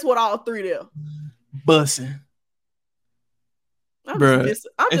 guess what? All three there. Bussing. I'm just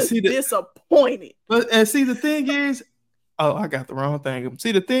disappointed. And see, the thing is, I got the wrong thing.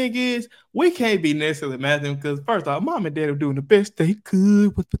 See, the thing is, we can't be necessarily mad at them because, first off, mom and dad are doing the best they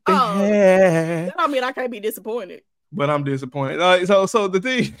could with what they had. That don't mean I can't be disappointed. But I'm disappointed. So the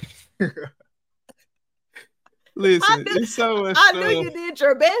thing. Listen, it's so much I knew you did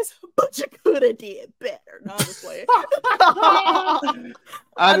your best, but you could have did better. No, I'm just playing.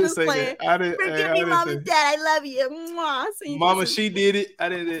 I didn't say that. I didn't. Forgive me, mom and dad. I love you. Mwah. Mama, she did it. I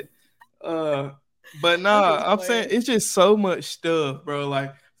did it. But nah, I'm saying it's just so much stuff, bro.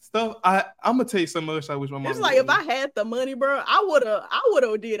 Like stuff. I'm gonna tell you so much. I wish my mom. It's like if I had the money, bro, I would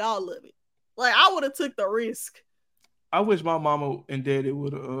have did all of it. Like I would have took the risk. I wish my mama and daddy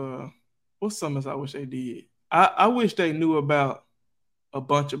would have. What's some I wish they did? I wish they knew about a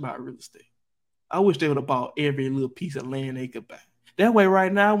bunch about real estate. I wish they would have bought every little piece of land they could buy. That way, right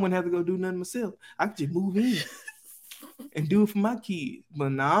now, I wouldn't have to go do nothing myself. I could just move in and do it for my kids. But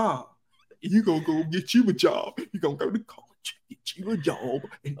nah, you gonna go get you a job. You gonna go to college, get you a job,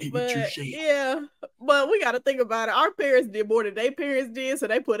 and get your share. Yeah, but we got to think about it. Our parents did more than their parents did, so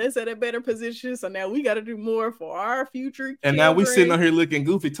they put us in a better position. So now we got to do more for our future children. And now we sitting on here looking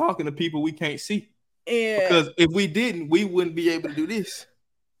goofy, talking to people we can't see. Yeah. Because if we didn't, we wouldn't be able to do this.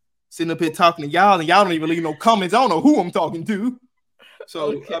 Sitting up here talking to y'all, and y'all don't even leave no comments. I don't know who I'm talking to.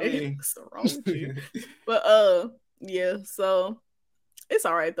 So okay. I mean, what's wrong with you? But yeah. So it's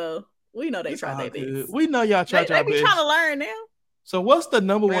all right though. We know they try their best. We know y'all try their best. They be trying to learn now. So what's the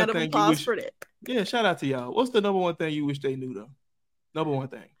number one thing you wish? For that. Yeah, shout out to y'all. What's the number one thing you wish they knew though? Number one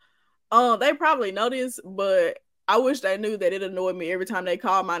thing. They probably know this, but I wish they knew that it annoyed me every time they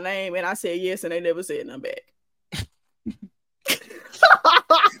called my name and I said yes and they never said nothing back.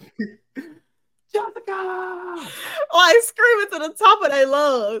 Jessica! Like screaming to the top of their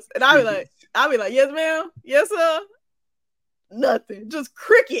lungs. And I'll be like, yes, ma'am, yes, sir. Nothing. Just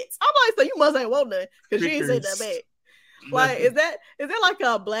crickets. I'm like, so you must ain't want nothing because you ain't said that back. Like, is that like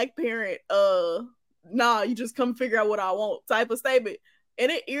a black parent nah, you just come figure out what I want type of statement? And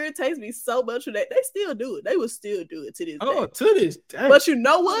it irritates me so much that they still do it. They will still do it to this day. Oh, to this day. But you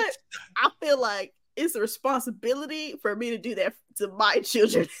know what? I feel like it's a responsibility for me to do that to my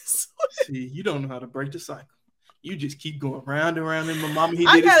children. See, you don't know how to break the cycle. You just keep going round and round. And my mama, he did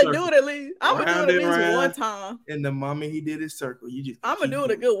I gotta do it at least. I'm gonna do it at least one time. And the mama, he did his circle. I'm gonna do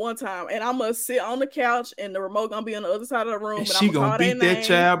it a good one time. And I'm gonna sit on the couch and the remote gonna be on the other side of the room. And she gonna beat that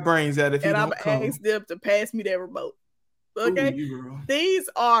child brains out if he don't come. And I'm gonna ask them to pass me that remote. Okay, Ooh, girl. these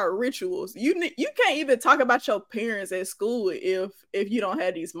are rituals. You can't even talk about your parents at school if you don't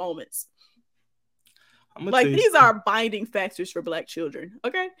have these moments. Like these something. are binding factors for Black children.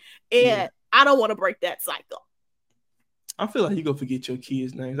 Okay, and I don't want to break that cycle. I feel like you go forget your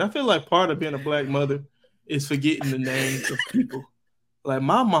kids' names. I feel like part of being a Black mother is forgetting the names of people. Like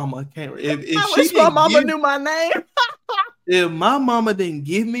my mama can't. If I she wish my mama knew my name. If my mama didn't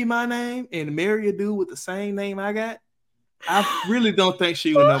give me my name and marry a dude with the same name I got, I really don't think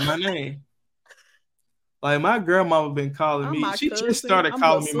she would know my name. Like my grandmama been calling me. She just started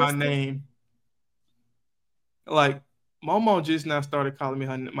calling me my name. Like my mom just now started calling me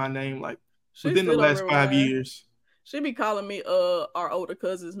my name. Like within the last 5 years. She be calling me our older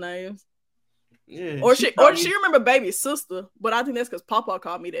cousins' names. Yeah. Or she remember baby sister, but I think that's because Papa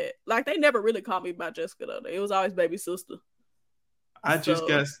called me that. Like they never really called me by Jessica though. It was always baby sister. I just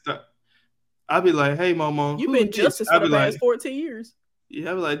got stuck. I'd be like, hey Mama. You've been Justice for the past 14 years.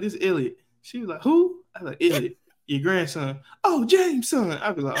 Yeah, I'd be like, this Elliot. She was like, who? I was like, Elliot, your grandson. Oh, James' son.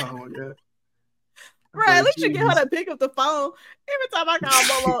 I'd be like, oh my God. Right, at least you get her to pick up the phone. Every time I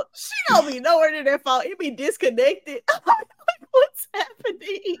call Mama, she don't be nowhere near that phone. It be disconnected. I'm like, what's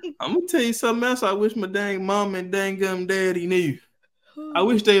happening? I'm gonna tell you something else. I wish my dang mom and dang daddy knew. I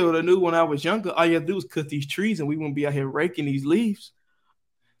wish they would have knew when I was younger. All you have to do was cut these trees, and we wouldn't be out here raking these leaves.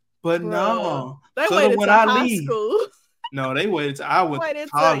 But no, they waited till high school. No, they waited till I went to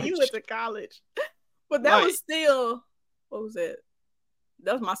college. You went to college, but that was still what was it?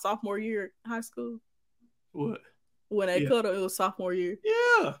 That was my sophomore year in high school. What? When they cut her, it was sophomore year.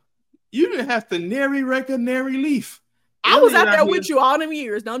 Yeah, you didn't have to nary rake a nary leaf. I was out there with you all them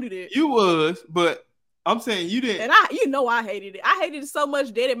years. Don't do that. You was, but I'm saying you didn't. And I hated it. I hated it so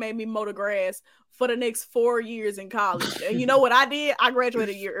much that it made me mow the grass for the next 4 years in college. And you know what I did? I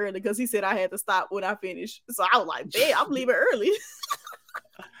graduated a year early because he said I had to stop when I finished. So I was like, "Man, I'm leaving early."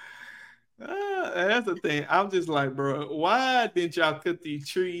 That's the thing. I'm just like, bro, why didn't y'all cut these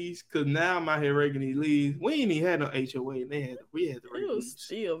trees? Because now I'm out here raking these leaves. We ain't even had no HOA. We had to rake. It was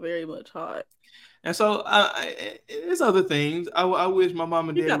still very much hot. And so there's other things. I wish my mom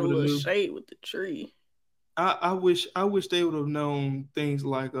and dad would have known. Shade with the tree. I wish they would have known things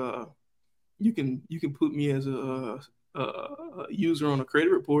like you can put me as a user on the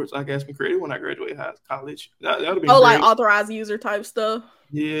credit reports. I got some credit when I graduated college. That would have been great. Like authorized user type stuff.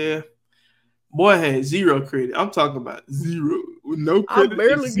 Yeah. Boy had 0 credit. I'm talking about 0 with no credit. I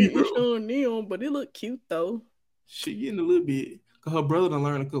barely get on Neon, but it looked cute though. She getting a little bit. Cause her brother done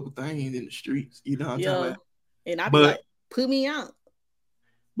learned a couple things in the streets. You know what I'm talking about? And I be like, put me out.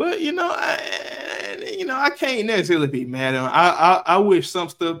 But I can't necessarily be mad at them. I wish some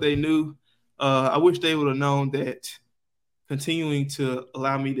stuff they knew. I wish they would have known that continuing to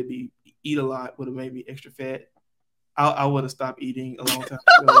allow me to eat a lot would have made me extra fat. I would have stopped eating a long time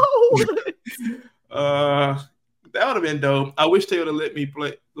ago. That would have been dope. I wish they would have let me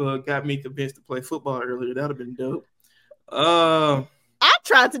play. Got me convinced to play football earlier. That would have been dope. I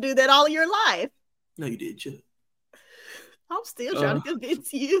tried to do that all your life. No, you did, Chuck. I'm still trying to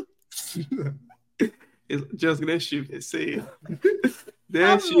convince you. Jessica, that shit is sad.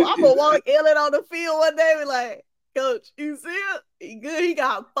 I'm gonna walk Ellen on the field one day and be like, Coach, you see it? He good. He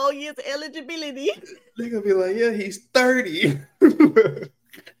got 4 years of eligibility. They're gonna be like, yeah, he's 30. Like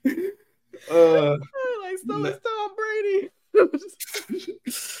so Tom Brady.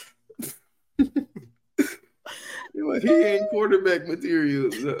 He ain't quarterback material.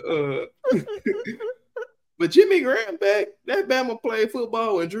 But Jimmy Graham back. That Bama played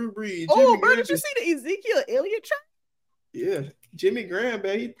football with Drew Brees. Bro, did you see the Ezekiel Elliott track? Yeah, Jimmy Graham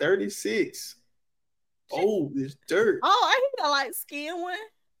back. He 36. Old as dirt. Oh, I think I like skin one.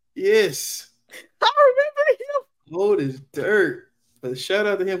 Yes. I remember him. Old as dirt. But shout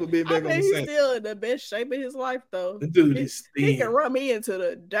out to him for being back on the Saints. He's still in the best shape of his life, though. The dude is thin. He can run me into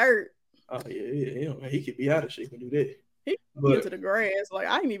the dirt. Oh, yeah. He could be out of shape and do that. He can get into the grass. Like,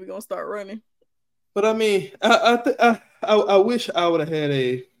 I ain't even going to start running. But, I mean, I wish I would have had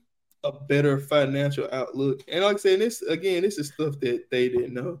a better financial outlook. And like I said, this is stuff that they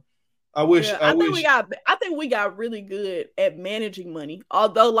didn't know. I think we got really good at managing money.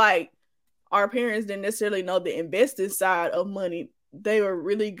 Although, like, our parents didn't necessarily know the investing side of money. They were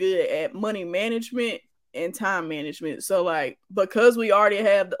really good at money management and time management. So, like, because we already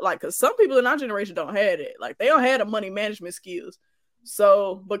have, because some people in our generation don't have it. Like, they don't have the money management skills.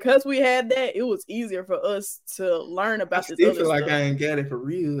 So, because we had that, it was easier for us to learn about this other stuff. I feel like I ain't got it for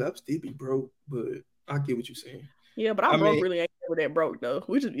real. I'm still be broke, but I get what you're saying. Yeah, but really ain't ever that broke, though.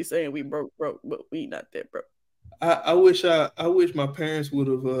 We just be saying we broke, but we not that broke. I wish my parents would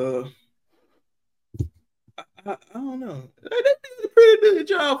have. I don't know. They did a pretty good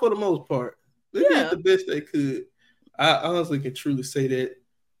job for the most part. They did the best they could. I honestly can truly say that.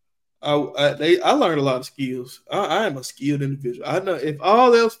 I learned a lot of skills. I am a skilled individual. I know if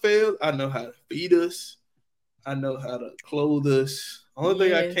all else fails, I know how to feed us. I know how to clothe us. Only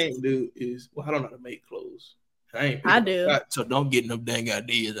thing I can't do is I don't know how to make clothes. I do. So don't get no dang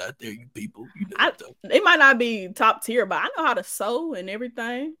ideas out there, you people. It might not be top tier, but I know how to sew and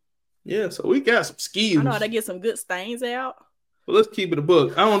everything. Yeah, so we got some skills. I know how to get some good stains out. Well, let's keep it a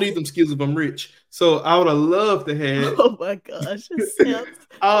book. I don't need them skills if I'm rich. So I would have loved to have. Oh my gosh,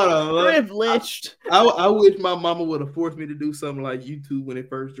 I would have loved. Privileged. I wish my mama would have forced me to do something like YouTube when it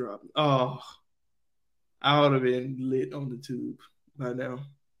first dropped. Oh, I would have been lit on the tube by now.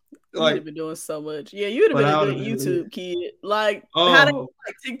 You'd have been doing so much. Yeah, you'd have been a good YouTube kid. Like, how to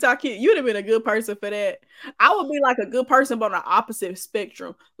like TikTok kid, you'd have been a good person for that. I would be like a good person, but on the opposite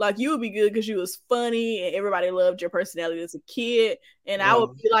spectrum. Like, you would be good because you was funny and everybody loved your personality as a kid. And I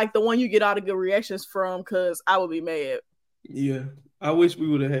would be like the one you get all the good reactions from because I would be mad. Yeah. I wish we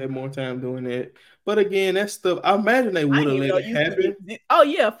would have had more time doing that. But again, that stuff, I imagine they would have let it happen. Oh,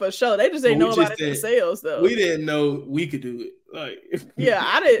 yeah, for sure. They just didn't know about it themselves, though. We didn't know we could do it. Like, yeah,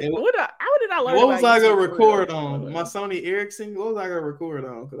 I didn't. How did I learn? What was I going to record on? My Sony Ericsson? What was I going to record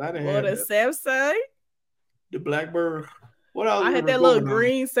on? Because I didn't have the Samsung? The Blackbird. What else? I had that little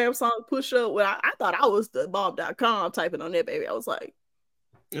green Samsung push-up. Well, I thought I was the bomb.com typing on that, baby. I was like.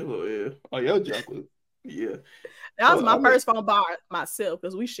 Oh, yeah. Oh, your junk was. Yeah. That was my first phone by myself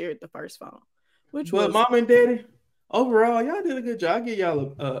because we shared the first phone. But mom and daddy, overall, y'all did a good job. I give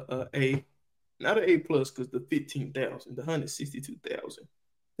y'all a not an A plus because the 15,000, the 162,000,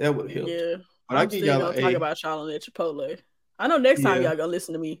 that would have helped. Yeah, but I give y'all talk about y'all on that Chipotle. I know next time y'all gonna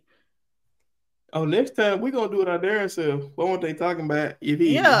listen to me. Oh, next time we gonna do it our darn self. What weren't they talking about?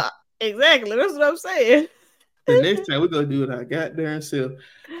 Yeah, exactly. That's what I'm saying. The next time we're gonna do it our goddamn self.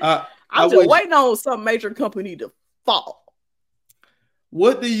 I'm just waiting on some major company to fall.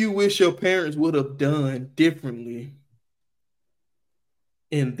 What do you wish your parents would have done differently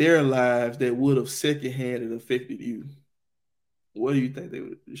in their lives that would have secondhand affected you? What do you think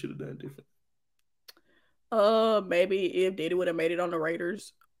they should have done different? Maybe if Daddy would have made it on the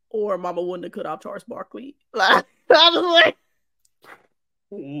Raiders, or Mama wouldn't have cut off Charles Barkley. Like, I was like,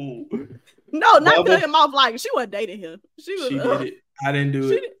 no, not cut him off. Like, she wasn't dating him. She did it. I didn't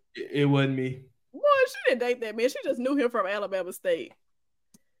do it. It wasn't me. Boy, she didn't date that man. She just knew him from Alabama State.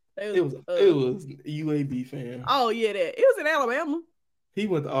 It was UAB fan. Oh yeah, it was in Alabama. He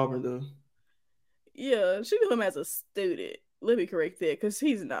went to Auburn though. Yeah, she knew him as a student. Let me correct that because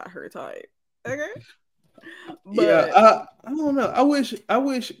he's not her type. Okay. But, yeah, I don't know. I wish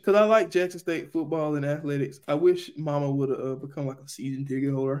because I like Jackson State football and athletics. I wish Mama would have become like a season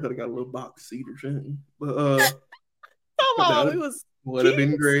ticket holder. Could have got a little box seat or something. But would have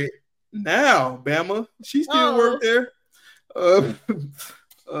been great. Now, Bama, she still worked there.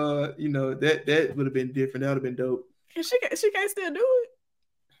 You know, that would have been different. That would have been dope. And she can't still do it.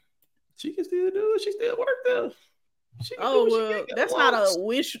 She can still do it. She still work there. That's not a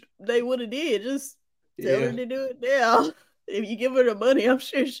wish they would have did. Just tell her to do it now. If you give her the money, I'm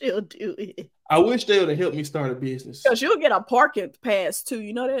sure she'll do it. I wish they would have helped me start a business. So she'll get a parking pass too.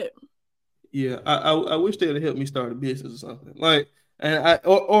 You know that? Yeah, I wish they would have helped me start a business or something. Like, and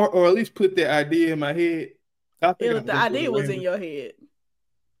or at least put that idea in my head. The idea was in your head.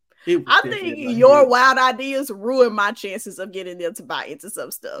 I think your wild ideas ruin my chances of getting them to buy into some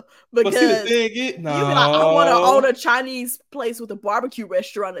stuff because you be like, I want to own a Chinese place with a barbecue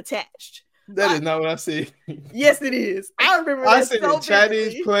restaurant attached. That is not what I said. Yes, it is. I remember. I said a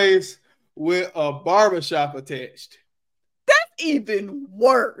Chinese place with a barbershop attached. That's even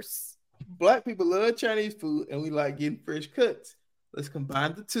worse. Black people love Chinese food, and we like getting fresh cuts. Let's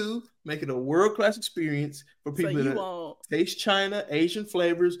combine the two, make it a world-class experience for people that taste China, Asian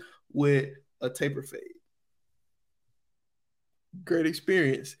flavors with a taper fade. Great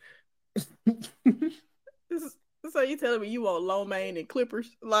experience. So you telling me you want lo mein and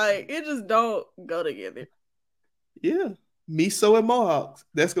clippers? Like, it just don't go together. Yeah. Miso and Mohawks.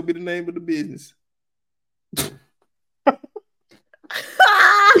 That's going to be the name of the business.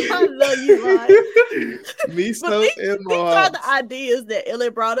 I love you, like. Miso and Mohawks. These are the ideas that Ellie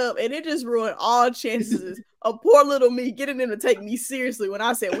brought up, and it just ruined all chances of poor little me getting them to take me seriously when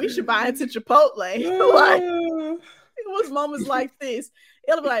I said we should buy into Chipotle. Like, it was moments like this.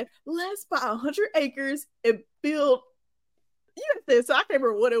 Ellie be like, let's buy 100 acres and build. You said so. I can't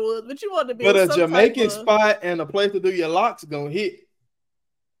remember what it was, but you wanted to build. But a Jamaican spot and a place to do your locks gonna hit.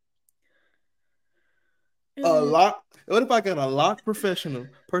 A lock. What if I got a lock professional,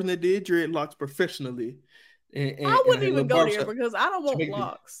 person that did dreadlocks professionally, I wouldn't and even go there because I don't want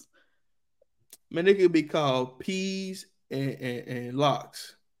locks. Man, they could be called peas and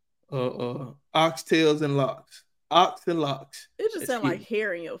locks. Oxtails and locks. Ox and locks. It just sounds like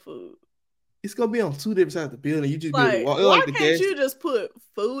hair in your food. It's gonna be on two different sides of the building. You just like, be able to walk. Why can't you just put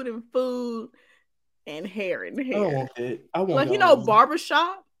food and food and hair in hair? I don't want that. I want like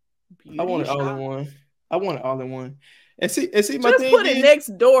barbershop. I want it all in one. I want it all in one. And see, my just thing put it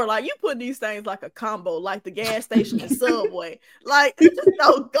next door. Like you put these things like a combo, like the gas station and Subway. Like it just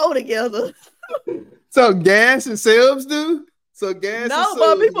don't go together. So gas and subs do? So gas. No,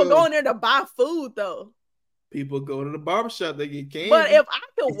 but people go in there to buy food though. People go to the barbershop, they get candy. But if I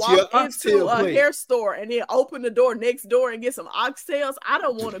could walk into a hair store and then open the door next door and get some oxtails, I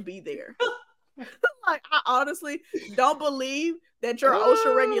don't want to be there. Like I honestly don't believe that your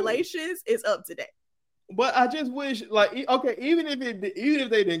OSHA regulations is up to date. But I just wish, like, okay, even if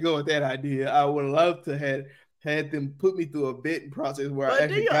they didn't go with that idea, I would love to had them put me through a vetting process where I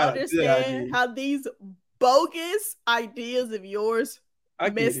actually got a good idea. Do you understand how these bogus ideas of yours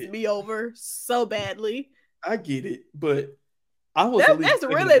messed me over so badly? I get it, but I was. That's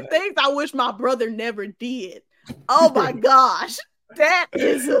really things I wish my brother never did. Oh my gosh, that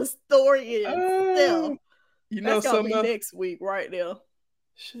is a story in itself. You know, that's gonna be next week, right there.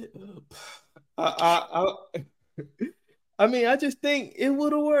 Shut up. I mean, I just think it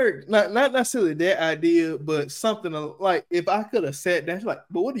would have worked. Not necessarily that idea, but something like if I could have said that's like,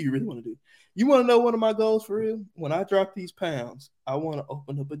 but what do you really want to do? You want to know one of my goals for real? When I drop these pounds, I want to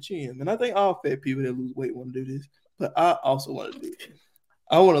open up a gym. And I think all fat people that lose weight want to do this. But I also want to do it.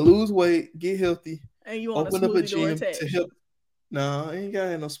 I want to lose weight, get healthy, and you want open up a gym to help. No, I ain't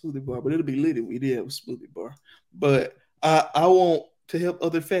got no smoothie bar, but it'll be lit if we did have a smoothie bar. But I want to help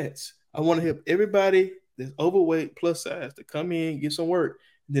other fats. I want to help everybody that's overweight, plus size, to come in, get some work.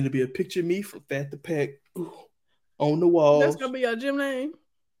 And then it'll be a picture of me from Fat to Pack on the wall. That's going to be your gym name?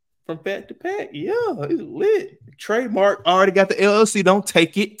 From Fat to Pack. Yeah, it's lit. Trademark. Already got the LLC. Don't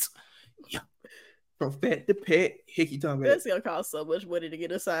take it. Yeah. From Fat to Pack. Heck, you talking about? That's going to cost so much money to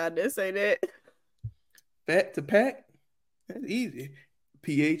get a sign that say that. Fat to Pack? That's easy.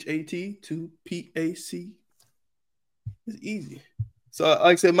 PHAT to PAC. It's easy. So, like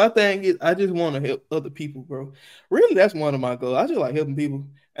I said, my thing is I just want to help other people, bro. Really, that's one of my goals. I just like helping people.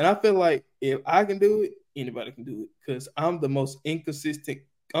 And I feel like if I can do it, anybody can do it. Because I'm the most inconsistent.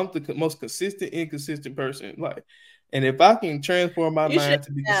 I'm the most consistent, inconsistent person. Like, and if I can transform my mind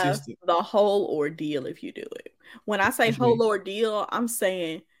to be consistent. The whole ordeal if you do it. When I say whole ordeal, I'm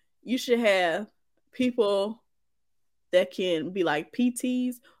saying you should have people that can be like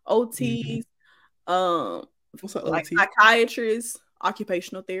PTs, OTs, what's up, like psychiatrists,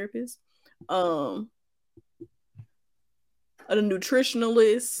 occupational therapists, a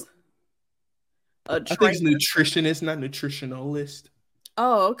nutritionalist, I think it's nutritionist, not nutritionalist.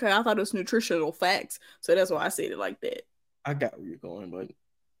 Oh, okay. I thought it was nutritional facts, so that's why I said it like that. I got where you're going, but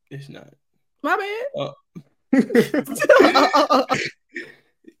it's not. My bad.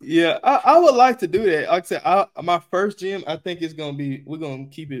 Yeah, I would like to do that. Like I said, my first gym, I think it's gonna be, we're gonna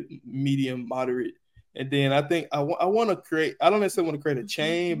keep it medium, moderate. And then I think I want to create, I don't necessarily want to create a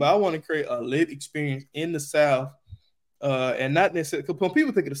chain, but I want to create a lit experience in the South. And not necessarily, because when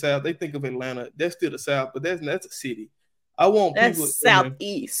people think of the South, they think of Atlanta. That's still the South, but that's a city. I want people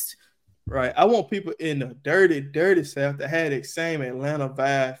Southeast. Right. I want people in the dirty South that had that same Atlanta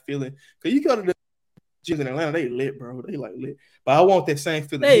vibe feeling. Because you go to the gyms in Atlanta, they lit, bro. They like lit. But I want that same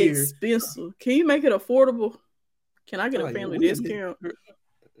feeling here. Expensive. Can you make it affordable? Can I get a family discount?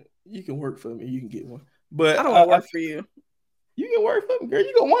 You can work for me. You can get one. But I don't want to work for you. You can work for me, girl.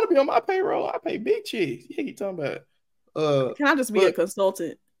 You gonna want to be on my payroll. I pay big checks. Yeah, you talking about? Can I just be a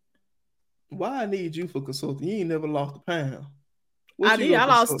consultant? Why I need you for consulting? You ain't never lost a pound. I did. I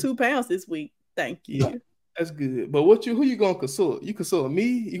lost 2 pounds this week. Thank you. Yeah, that's good. But who you gonna consult? You consult me.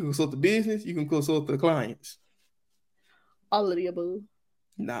 You can consult the business. You can consult the clients. All of the above.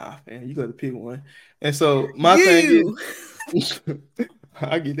 Nah, man, you got to pick one. And so my thing is,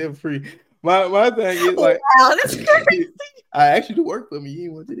 I get that for free. My thing is like, wow, that's crazy. I actually do work for me. You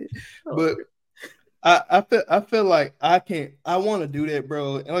ain't want to do that, but I feel like I want to do that,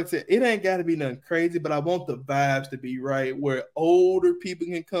 bro. And like I said, it ain't got to be nothing crazy, but I want the vibes to be right where older people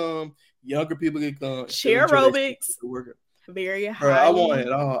can come, younger people can come. Chair aerobics, very high. Bro, I want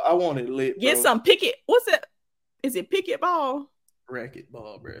it all. I want it lit. Get some picket. What's it? Is it picket ball? Racket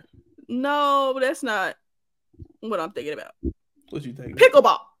ball, bro. No, that's not what I'm thinking about. What you think?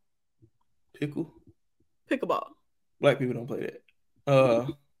 Pickleball. Pickleball. Black people don't play that.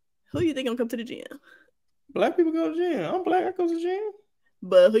 Who you think gonna come to the gym? Black people go to the gym. I'm black. I go to the gym.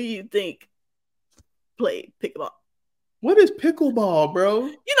 But who you think played pickleball. What is pickleball, bro?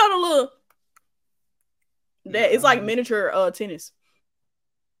 You know the little that it's like miniature tennis.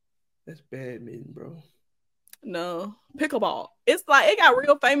 That's badminton, bro. No, pickleball. It's like it got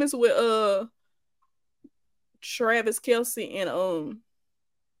real famous with Travis Kelce and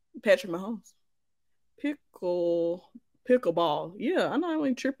Patrick Mahomes. Pickleball. Yeah, I know I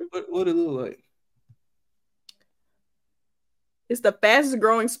ain't tripping. What it look like? It's the fastest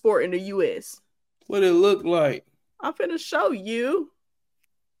growing sport in the US. What it look like? I'm finna show you.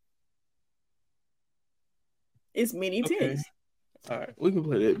 It's mini tennis. All right, we can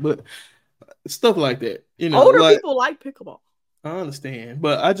play that, but stuff like that, you know. Older people like pickleball. I understand,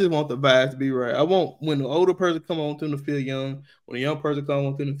 but I just want the vibes to be right. I want when the older person come on to feel young, when the young person come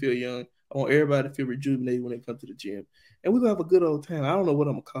on to feel young. I want everybody to feel rejuvenated when they come to the gym, and we're gonna have a good old time. I don't know what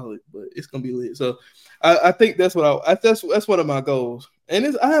I'm gonna call it, but it's gonna be lit. So I think that's what that's one of my goals,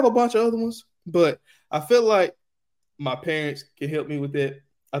 and I have a bunch of other ones, but I feel like my parents can help me with that.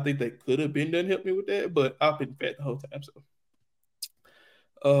 I think they could have been done help me with that, but I've been fat the whole time. So,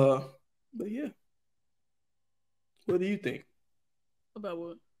 but yeah, what do you think about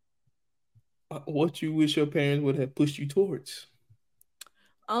what? What you wish your parents would have pushed you towards?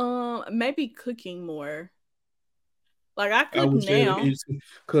 Maybe cooking more. Like I cook now.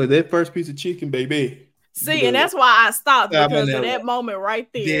 Cause that first piece of chicken, baby. See, and that's why I stopped because of that moment right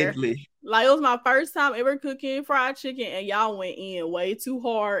there. Deadly. Like it was my first time ever cooking fried chicken, and y'all went in way too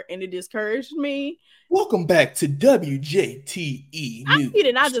hard, and it discouraged me. Welcome back to WJTE News. He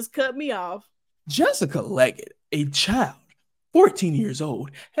did not just cut me off. Jessica Leggett, a child, 14 years old,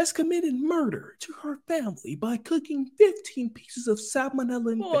 has committed murder to her family by cooking 15 pieces of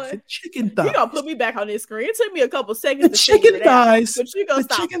salmonella-infected chicken thighs. You gonna put me back on this screen? It took me a couple seconds to chicken figure it thighs. Out, but you gonna the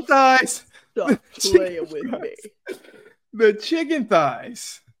stop chicken thighs. Stop playing with me. The chicken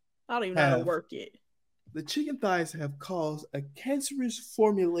thighs. I don't even know how to work it. The chicken thighs have caused a cancerous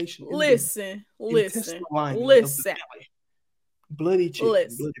formulation. Listen. Bloody chicken.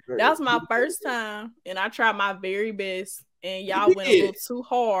 Listen. That was my first time, and I tried my very best, and y'all went a little too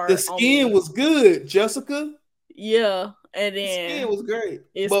hard. The skin was good, Jessica. Yeah, and then the skin was great.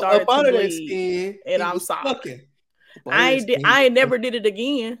 It but started up under to that bleed, skin, and I'm sorry. I ain't never did it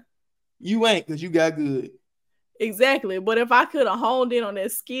again. You ain't, because you got good. Exactly, but if I could have honed in on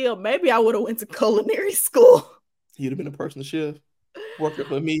that skill, maybe I would have went to culinary school. You'd have been a personal chef, working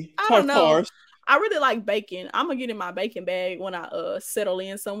for me. I don't know. I really like baking. I'm gonna get in my baking bag when I settle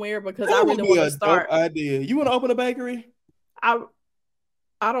in somewhere because I really want to start. Dope idea. You want to open a bakery? I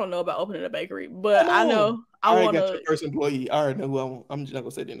don't know about opening a bakery, but I know I want to. Got your first employee. I already know who I'm just not gonna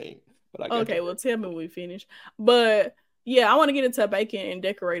say their name. But okay, well, tell me when we finish. But yeah, I want to get into baking and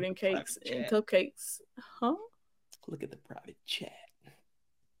decorating cakes and cupcakes. Huh? Look at the private chat.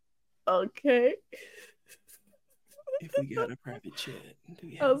 Okay. If we got a private chat.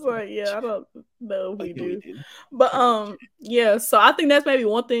 I was like, yeah, I don't know if we do. But yeah, so I think that's maybe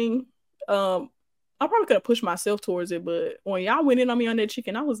one thing. I probably could have pushed myself towards it, but when y'all went in on me on that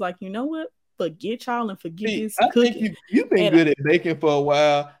chicken, I was like, you know what? Forget y'all and forget this cooking. Think you've been good at baking for a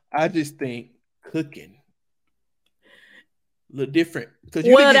while. I just think cooking a little different.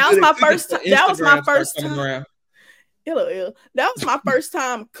 Well, that was my first time. That was my first time. That was my first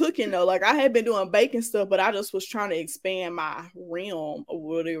time cooking though. Like I had been doing baking stuff, but I just was trying to expand my realm or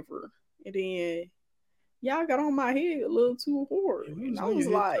whatever. And then y'all got on my head a little too hard. And I was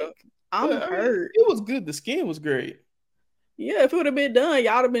like, I'm hurt. It was good. The skin was great. Yeah, if it would have been done,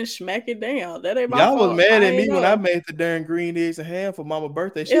 y'all have been smacking down. That ain't my fault. Y'all was mad at me when I made the darn green eggs and ham for Mama's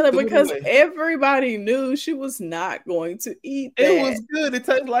birthday. Because everybody knew she was not going to eat that. It was good. It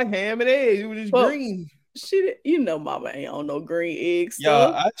tasted like ham and eggs. It was just green. Mama ain't on no green eggs.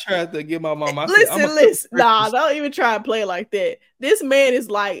 Y'all, I tried to give my mom. Listen. Nah, don't even try to play like that. This man is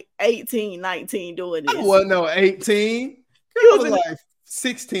like 18, 19 doing this. I wasn't no 18. He was like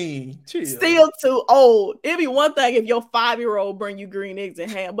 16. Chill. Still too old. It'd be one thing if your 5-year-old bring you green eggs and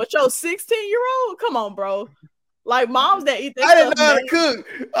ham, but your 16-year-old, come on, bro. Like moms that eat that. I didn't know how to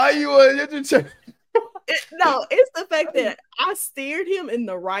cook. Are you No, it's the fact that I steered him in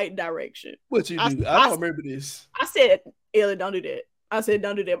the right direction. What you do? I don't remember this. I said, Ellie, don't do that. I said,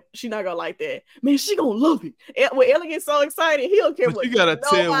 don't do that. She not gonna like that. Man, she gonna love it. When Ellie gets so excited, he don't care what you gotta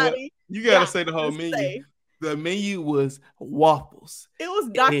tell what you gotta say the whole menu. The menu was waffles. It was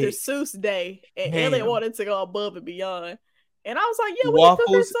Dr. Seuss Day, and Ellie wanted to go above and beyond. And I was like, yeah, waffles,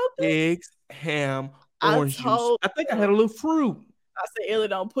 we can cook something. Eggs, ham, orange juice. I think I had a little fruit. I said, Ellie,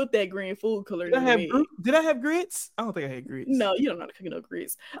 don't put that green food color Did I have grits? I don't think I had grits. No, you don't know how to cook no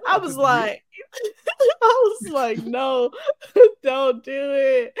grits. I was like, no, don't do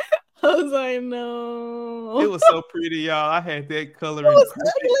it. I was like, no. It was so pretty, y'all. I had that color It in was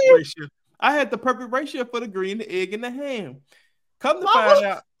perfect ugly. ratio. I had the perfect ratio for the green, the egg, and the ham. Come to Mama, find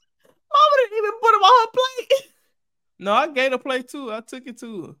out. Mama didn't even put them on her plate. No, I gave a plate too. I took it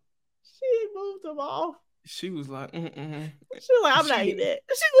to her. She moved them off. She was like, She was like, I'm not eating that.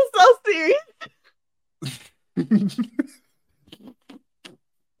 She was so serious.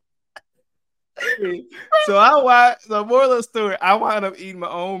 So the moral of the story, I wound up eating my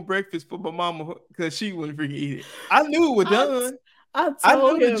own breakfast for my mama because she wouldn't freaking eat it. I knew it was done. I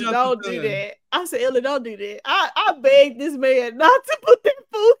told knew the him, junk don't was do done. that. I said, Ellen, don't do that. I begged this man not to put that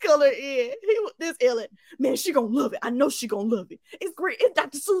food color in. This Ellen, man, she gonna love it. I know she gonna love it. It's great. It's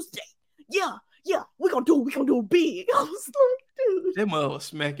Dr. Seuss Day. Yeah, we're gonna do it big. I was like, dude. That mother was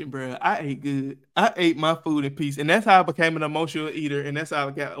smacking, bro. I ate good. I ate my food in peace. And that's how I became an emotional eater. And that's how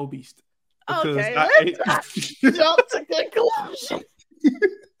I got obese. Because Okay, I jump to conclusion.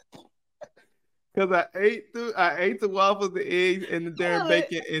 Because I ate the waffles, the eggs, and the damn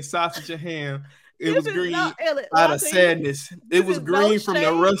bacon and sausage and ham. It was green out of sadness. It was green from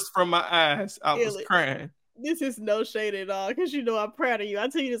the rust from my eyes. I was crying. This is no shade at all, because you know I'm proud of you. I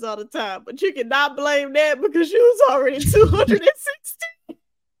tell you this all the time, but you cannot blame that because you was already 260.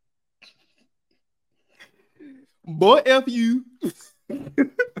 Boy, F you.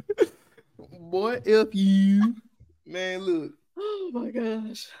 Boy, F you. Man, look. Oh my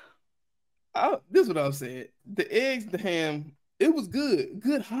gosh. This is what I was saying. The eggs, the ham, it was good.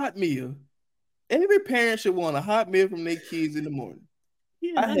 Good hot meal. Every parent should want a hot meal from their kids in the morning.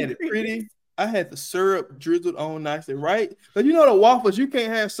 Yeah, I had it pretty. I had the syrup drizzled on nicely, right? But you know the waffles, you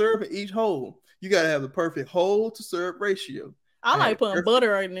can't have syrup in each hole. You got to have the perfect hole to syrup ratio. I like putting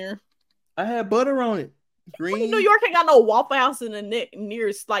butter in there. I had butter on it. Green. New York ain't got no Waffle House in the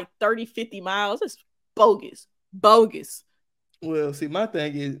nearest like 30, 50 miles. It's bogus. Well, see, my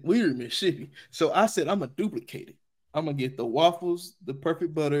thing is we're in Mississippi. So I said I'm going to duplicate it. I'm going to get the waffles, the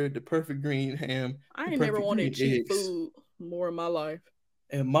perfect butter, the perfect green ham. I ain't never wanted cheap food more in my life.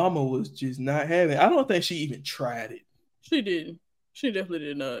 And Mama was just not having it. I don't think she even tried it. She didn't. She definitely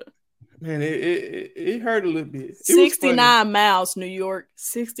did not. Man, it hurt a little bit. 69 miles, New York.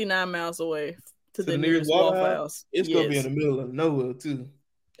 69 miles away to the nearest Waffle House. It's going to be in the middle of nowhere, too.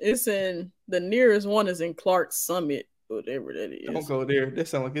 It's in, the nearest one is in Clark Summit, whatever that is. Don't go there. That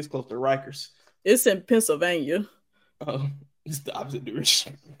sounds like it's close to Rikers. It's in Pennsylvania. Oh, it's the opposite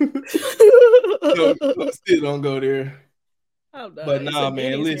direction. Still don't go there. But nah,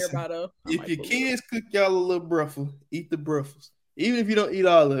 man, listen. If your kids cook y'all a little bruffle, eat the bruffles. Even if you don't eat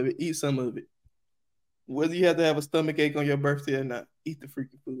all of it, eat some of it. Whether you have to have a stomach ache on your birthday or not, eat the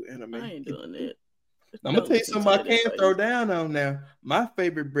freaking food. And I ain't doing that. I'm gonna tell you something I can't throw down on now. My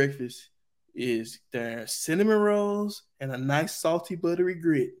favorite breakfast is their cinnamon rolls and a nice salty buttery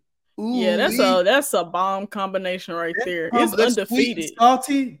grit. Ooh, yeah, that's a bomb combination right there. It's undefeated.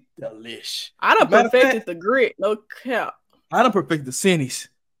 Salty, delish. I done perfected the grit, no cap. I done perfected the Cinnies.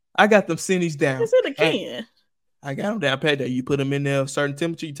 I got them Cinnies down. It's in a can. I got them down pat that. You put them in there a certain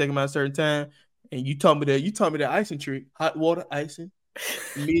temperature, you take them out a certain time, and you taught me that icing trick. Hot water icing,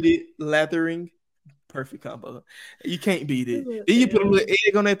 immediate lathering, perfect combo. You can't beat it. Then you put a little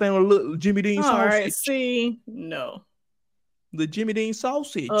egg on that thing with a little Jimmy Dean sausage. All right, see, no. The Jimmy Dean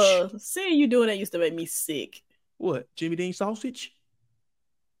sausage. Seeing you doing that used to make me sick. What? Jimmy Dean sausage?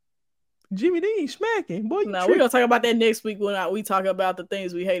 Jimmy Dean smacking, boy. No, we're gonna talk about that next week when we talk about the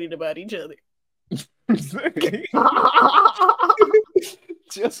things we hated about each other.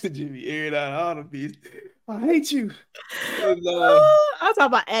 Just Jimmy aired out all of these. I hate you. I'm talking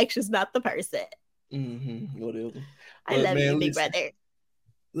about actions, not the person. Whatever. I love you, big brother.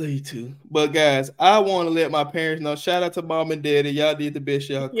 Love you too. But guys, I want to let my parents know. Shout out to mom and daddy. Y'all did the best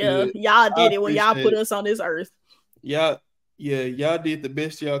y'all could. Yeah, y'all did it when y'all put us on this earth. Y'all did the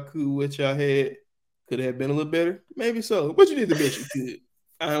best y'all could. What y'all had could have been a little better, maybe so. But you did the best you could,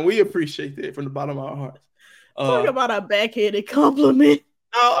 and we appreciate that from the bottom of our hearts. Talk about a backhanded compliment.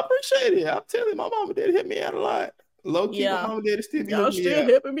 No, I appreciate it. I'm telling you, my mom and daddy helped me out a lot. Low key, my mom and daddy still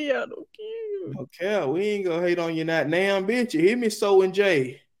helping me out. Okay, we ain't gonna hate on you not now, bitch. You hear me, So and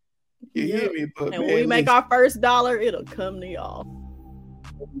Jay. You hear me, but and when we make our first dollar, it'll come to y'all.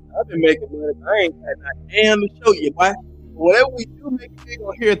 I've been making money. I ain't got not damn to show you, boy. Whatever we do, make it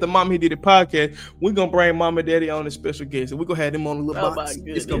here at the Mom He Did It podcast. We're gonna bring mom and daddy on as special guests, and we're gonna have them on a little box.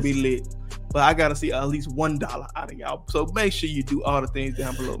 It's gonna be lit. But I gotta see at least $1 out of y'all. So make sure you do all the things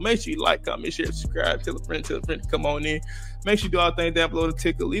down below. Make sure you like, comment, share, subscribe, tell a friend to come on in. Make sure you do all the things down below the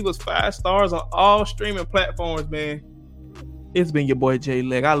ticker. Leave us 5 stars on all streaming platforms, man. It's been your boy Jay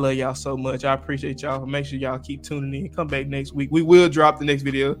Leg. I love y'all so much. I appreciate y'all. Make sure y'all keep tuning in. Come back next week. We will drop the next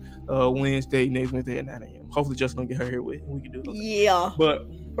video Wednesday at 9 a.m. Hopefully just gonna get her here with. We can do it. Yeah. But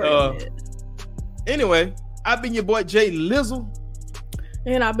anyway, I've been your boy Jay Lizzle.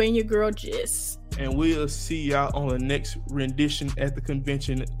 And I've been your girl Jess. And we'll see y'all on the next rendition at the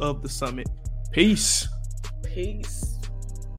convention of the summit. Peace. Peace.